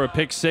Dolegala for a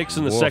pick six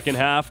in the second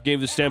half. Gave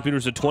the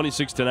Stampeders a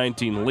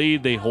 26-19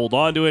 lead. They hold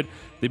on to it.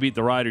 They beat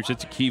the Riders.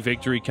 It's a key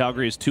victory.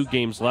 Calgary has 2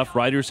 games left.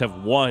 Riders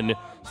have 1.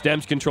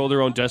 Stamps control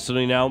their own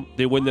destiny now.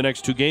 They win the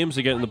next 2 games,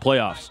 they get in the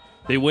playoffs.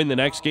 They win the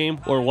next game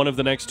or one of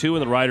the next 2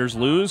 and the Riders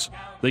lose,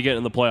 they get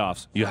in the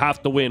playoffs. You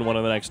have to win one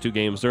of the next 2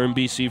 games. They're in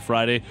BC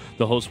Friday.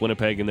 They'll host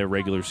Winnipeg in their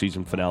regular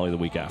season finale the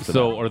week after.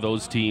 So are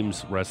those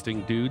teams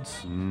resting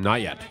dudes?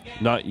 Not yet.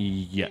 Not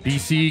yet.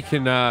 BC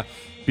can.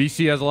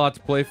 BC has a lot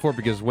to play for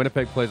because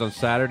Winnipeg plays on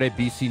Saturday.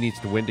 BC needs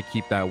to win to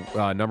keep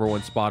that number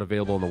 1 spot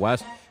available in the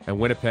West, and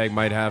Winnipeg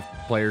might have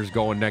players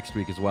going next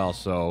week as well.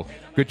 So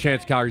good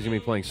chance Calgary's going to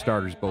be playing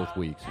starters both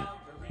weeks.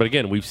 But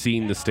again, we've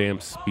seen the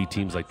Stamps beat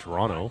teams like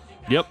Toronto.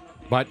 Yep.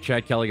 But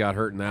Chad Kelly got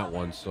hurt in that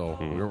one, so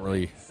we don't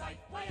really.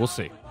 We'll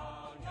see.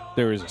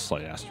 There is a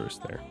slight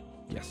asterisk there.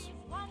 Yes.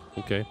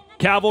 Okay.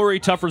 Cavalry,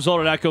 tough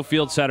result at Echo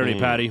Field Saturday,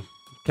 Patty.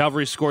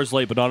 Cavalry scores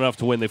late, but not enough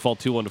to win. They fall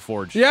 2-1 to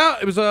Forge. Yeah,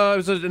 it was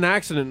an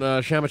accident.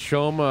 Shamet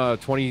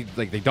Shom,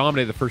 they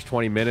dominated the first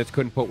 20 minutes,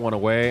 couldn't put one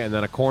away, and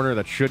then a corner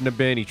that shouldn't have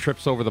been. He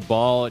trips over the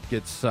ball. It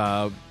gets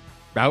out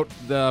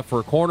for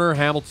a corner.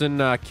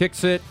 Hamilton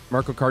kicks it.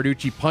 Marco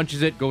Carducci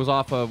punches it, goes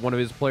off of one of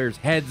his players'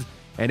 heads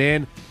and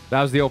in.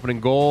 That was the opening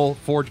goal.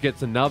 Forge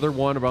gets another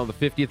one around the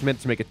 50th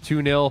minute to make it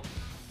 2-0.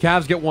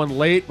 Cavs get one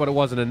late, but it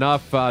wasn't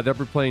enough. They'll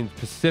be playing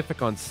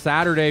Pacific on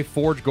Saturday.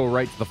 Forge go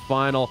right to the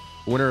final.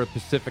 Winner of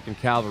Pacific and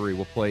Cavalry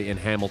will play in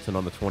Hamilton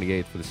on the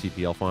 28th for the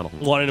CPL final.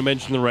 Wanted to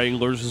mention the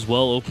Wranglers as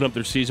well. Open up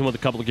their season with a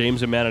couple of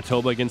games in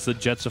Manitoba against the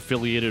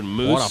Jets-affiliated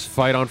Moose. What a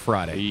fight on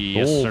Friday.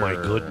 Yes, oh, sir. my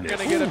goodness.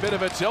 Going to get a bit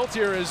of a tilt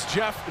here as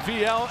Jeff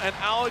VL and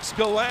Alex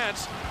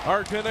Gallant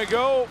are going to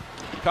go.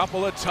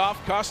 Couple of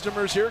tough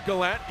customers here.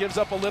 Gallant gives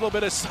up a little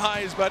bit of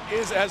size, but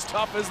is as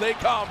tough as they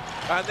come.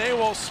 And they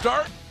will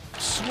start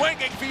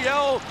swinging.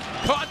 VL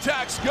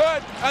contact's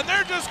good, and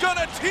they're just going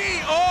to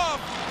tee off.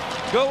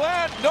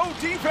 Gallant, no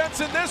defense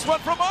in this one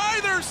from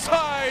either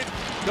side.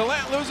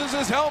 Gallant loses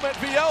his helmet.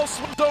 VL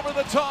swims over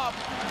the top.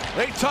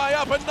 They tie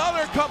up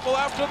another couple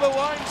after the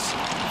lines.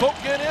 Folk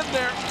get in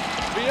there.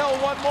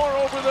 VL one more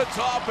over the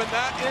top, and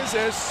that is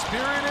as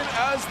spirited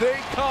as they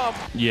come.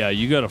 Yeah,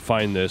 you got to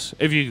find this.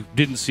 If you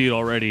didn't see it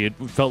already, it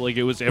felt like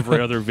it was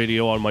every other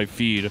video on my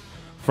feed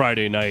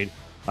Friday night.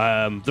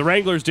 The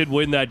Wranglers did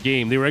win that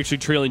game. They were actually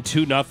trailing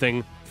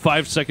 2-0.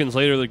 5 seconds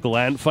later, the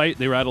Gallant fight,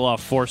 they rattle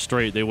off 4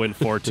 straight. They win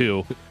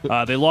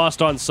 4-2. They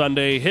lost on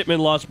Sunday. Hitman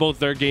lost both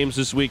their games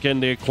this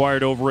weekend. They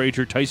acquired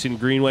overager Tyson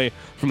Greenway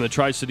from the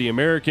Tri-City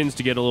Americans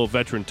to get a little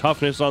veteran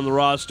toughness on the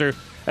roster.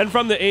 And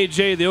from the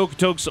AJ, the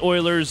Okotoks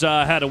Oilers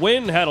had a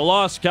win, had a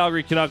loss.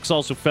 Calgary Canucks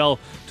also fell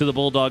to the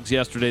Bulldogs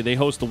yesterday. They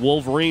host the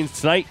Wolverines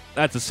tonight.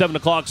 That's a 7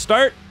 o'clock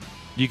start.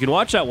 You can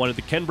watch that one at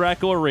the Ken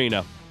Bracco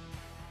Arena.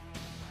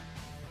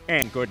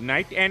 And good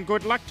night and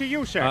good luck to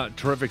you, sir.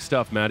 Terrific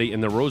stuff, Maddie.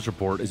 And the Rose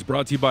Report is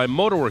brought to you by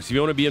Motorworks. If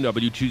you own a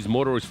BMW, choose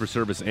Motorworks for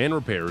service and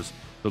repairs.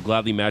 They'll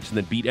gladly match and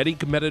then beat any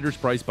competitor's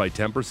price by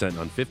 10%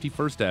 on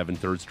 51st Ave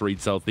and 3rd Street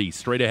Southeast.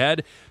 Straight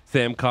ahead,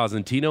 Sam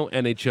Cosentino,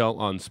 NHL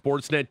on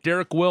Sportsnet.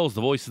 Derek Wills,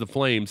 the voice of the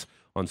Flames,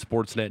 on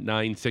Sportsnet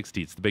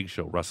 960. It's the big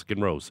show, Russick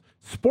and Rose.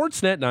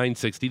 Sportsnet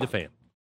 960, The Fan.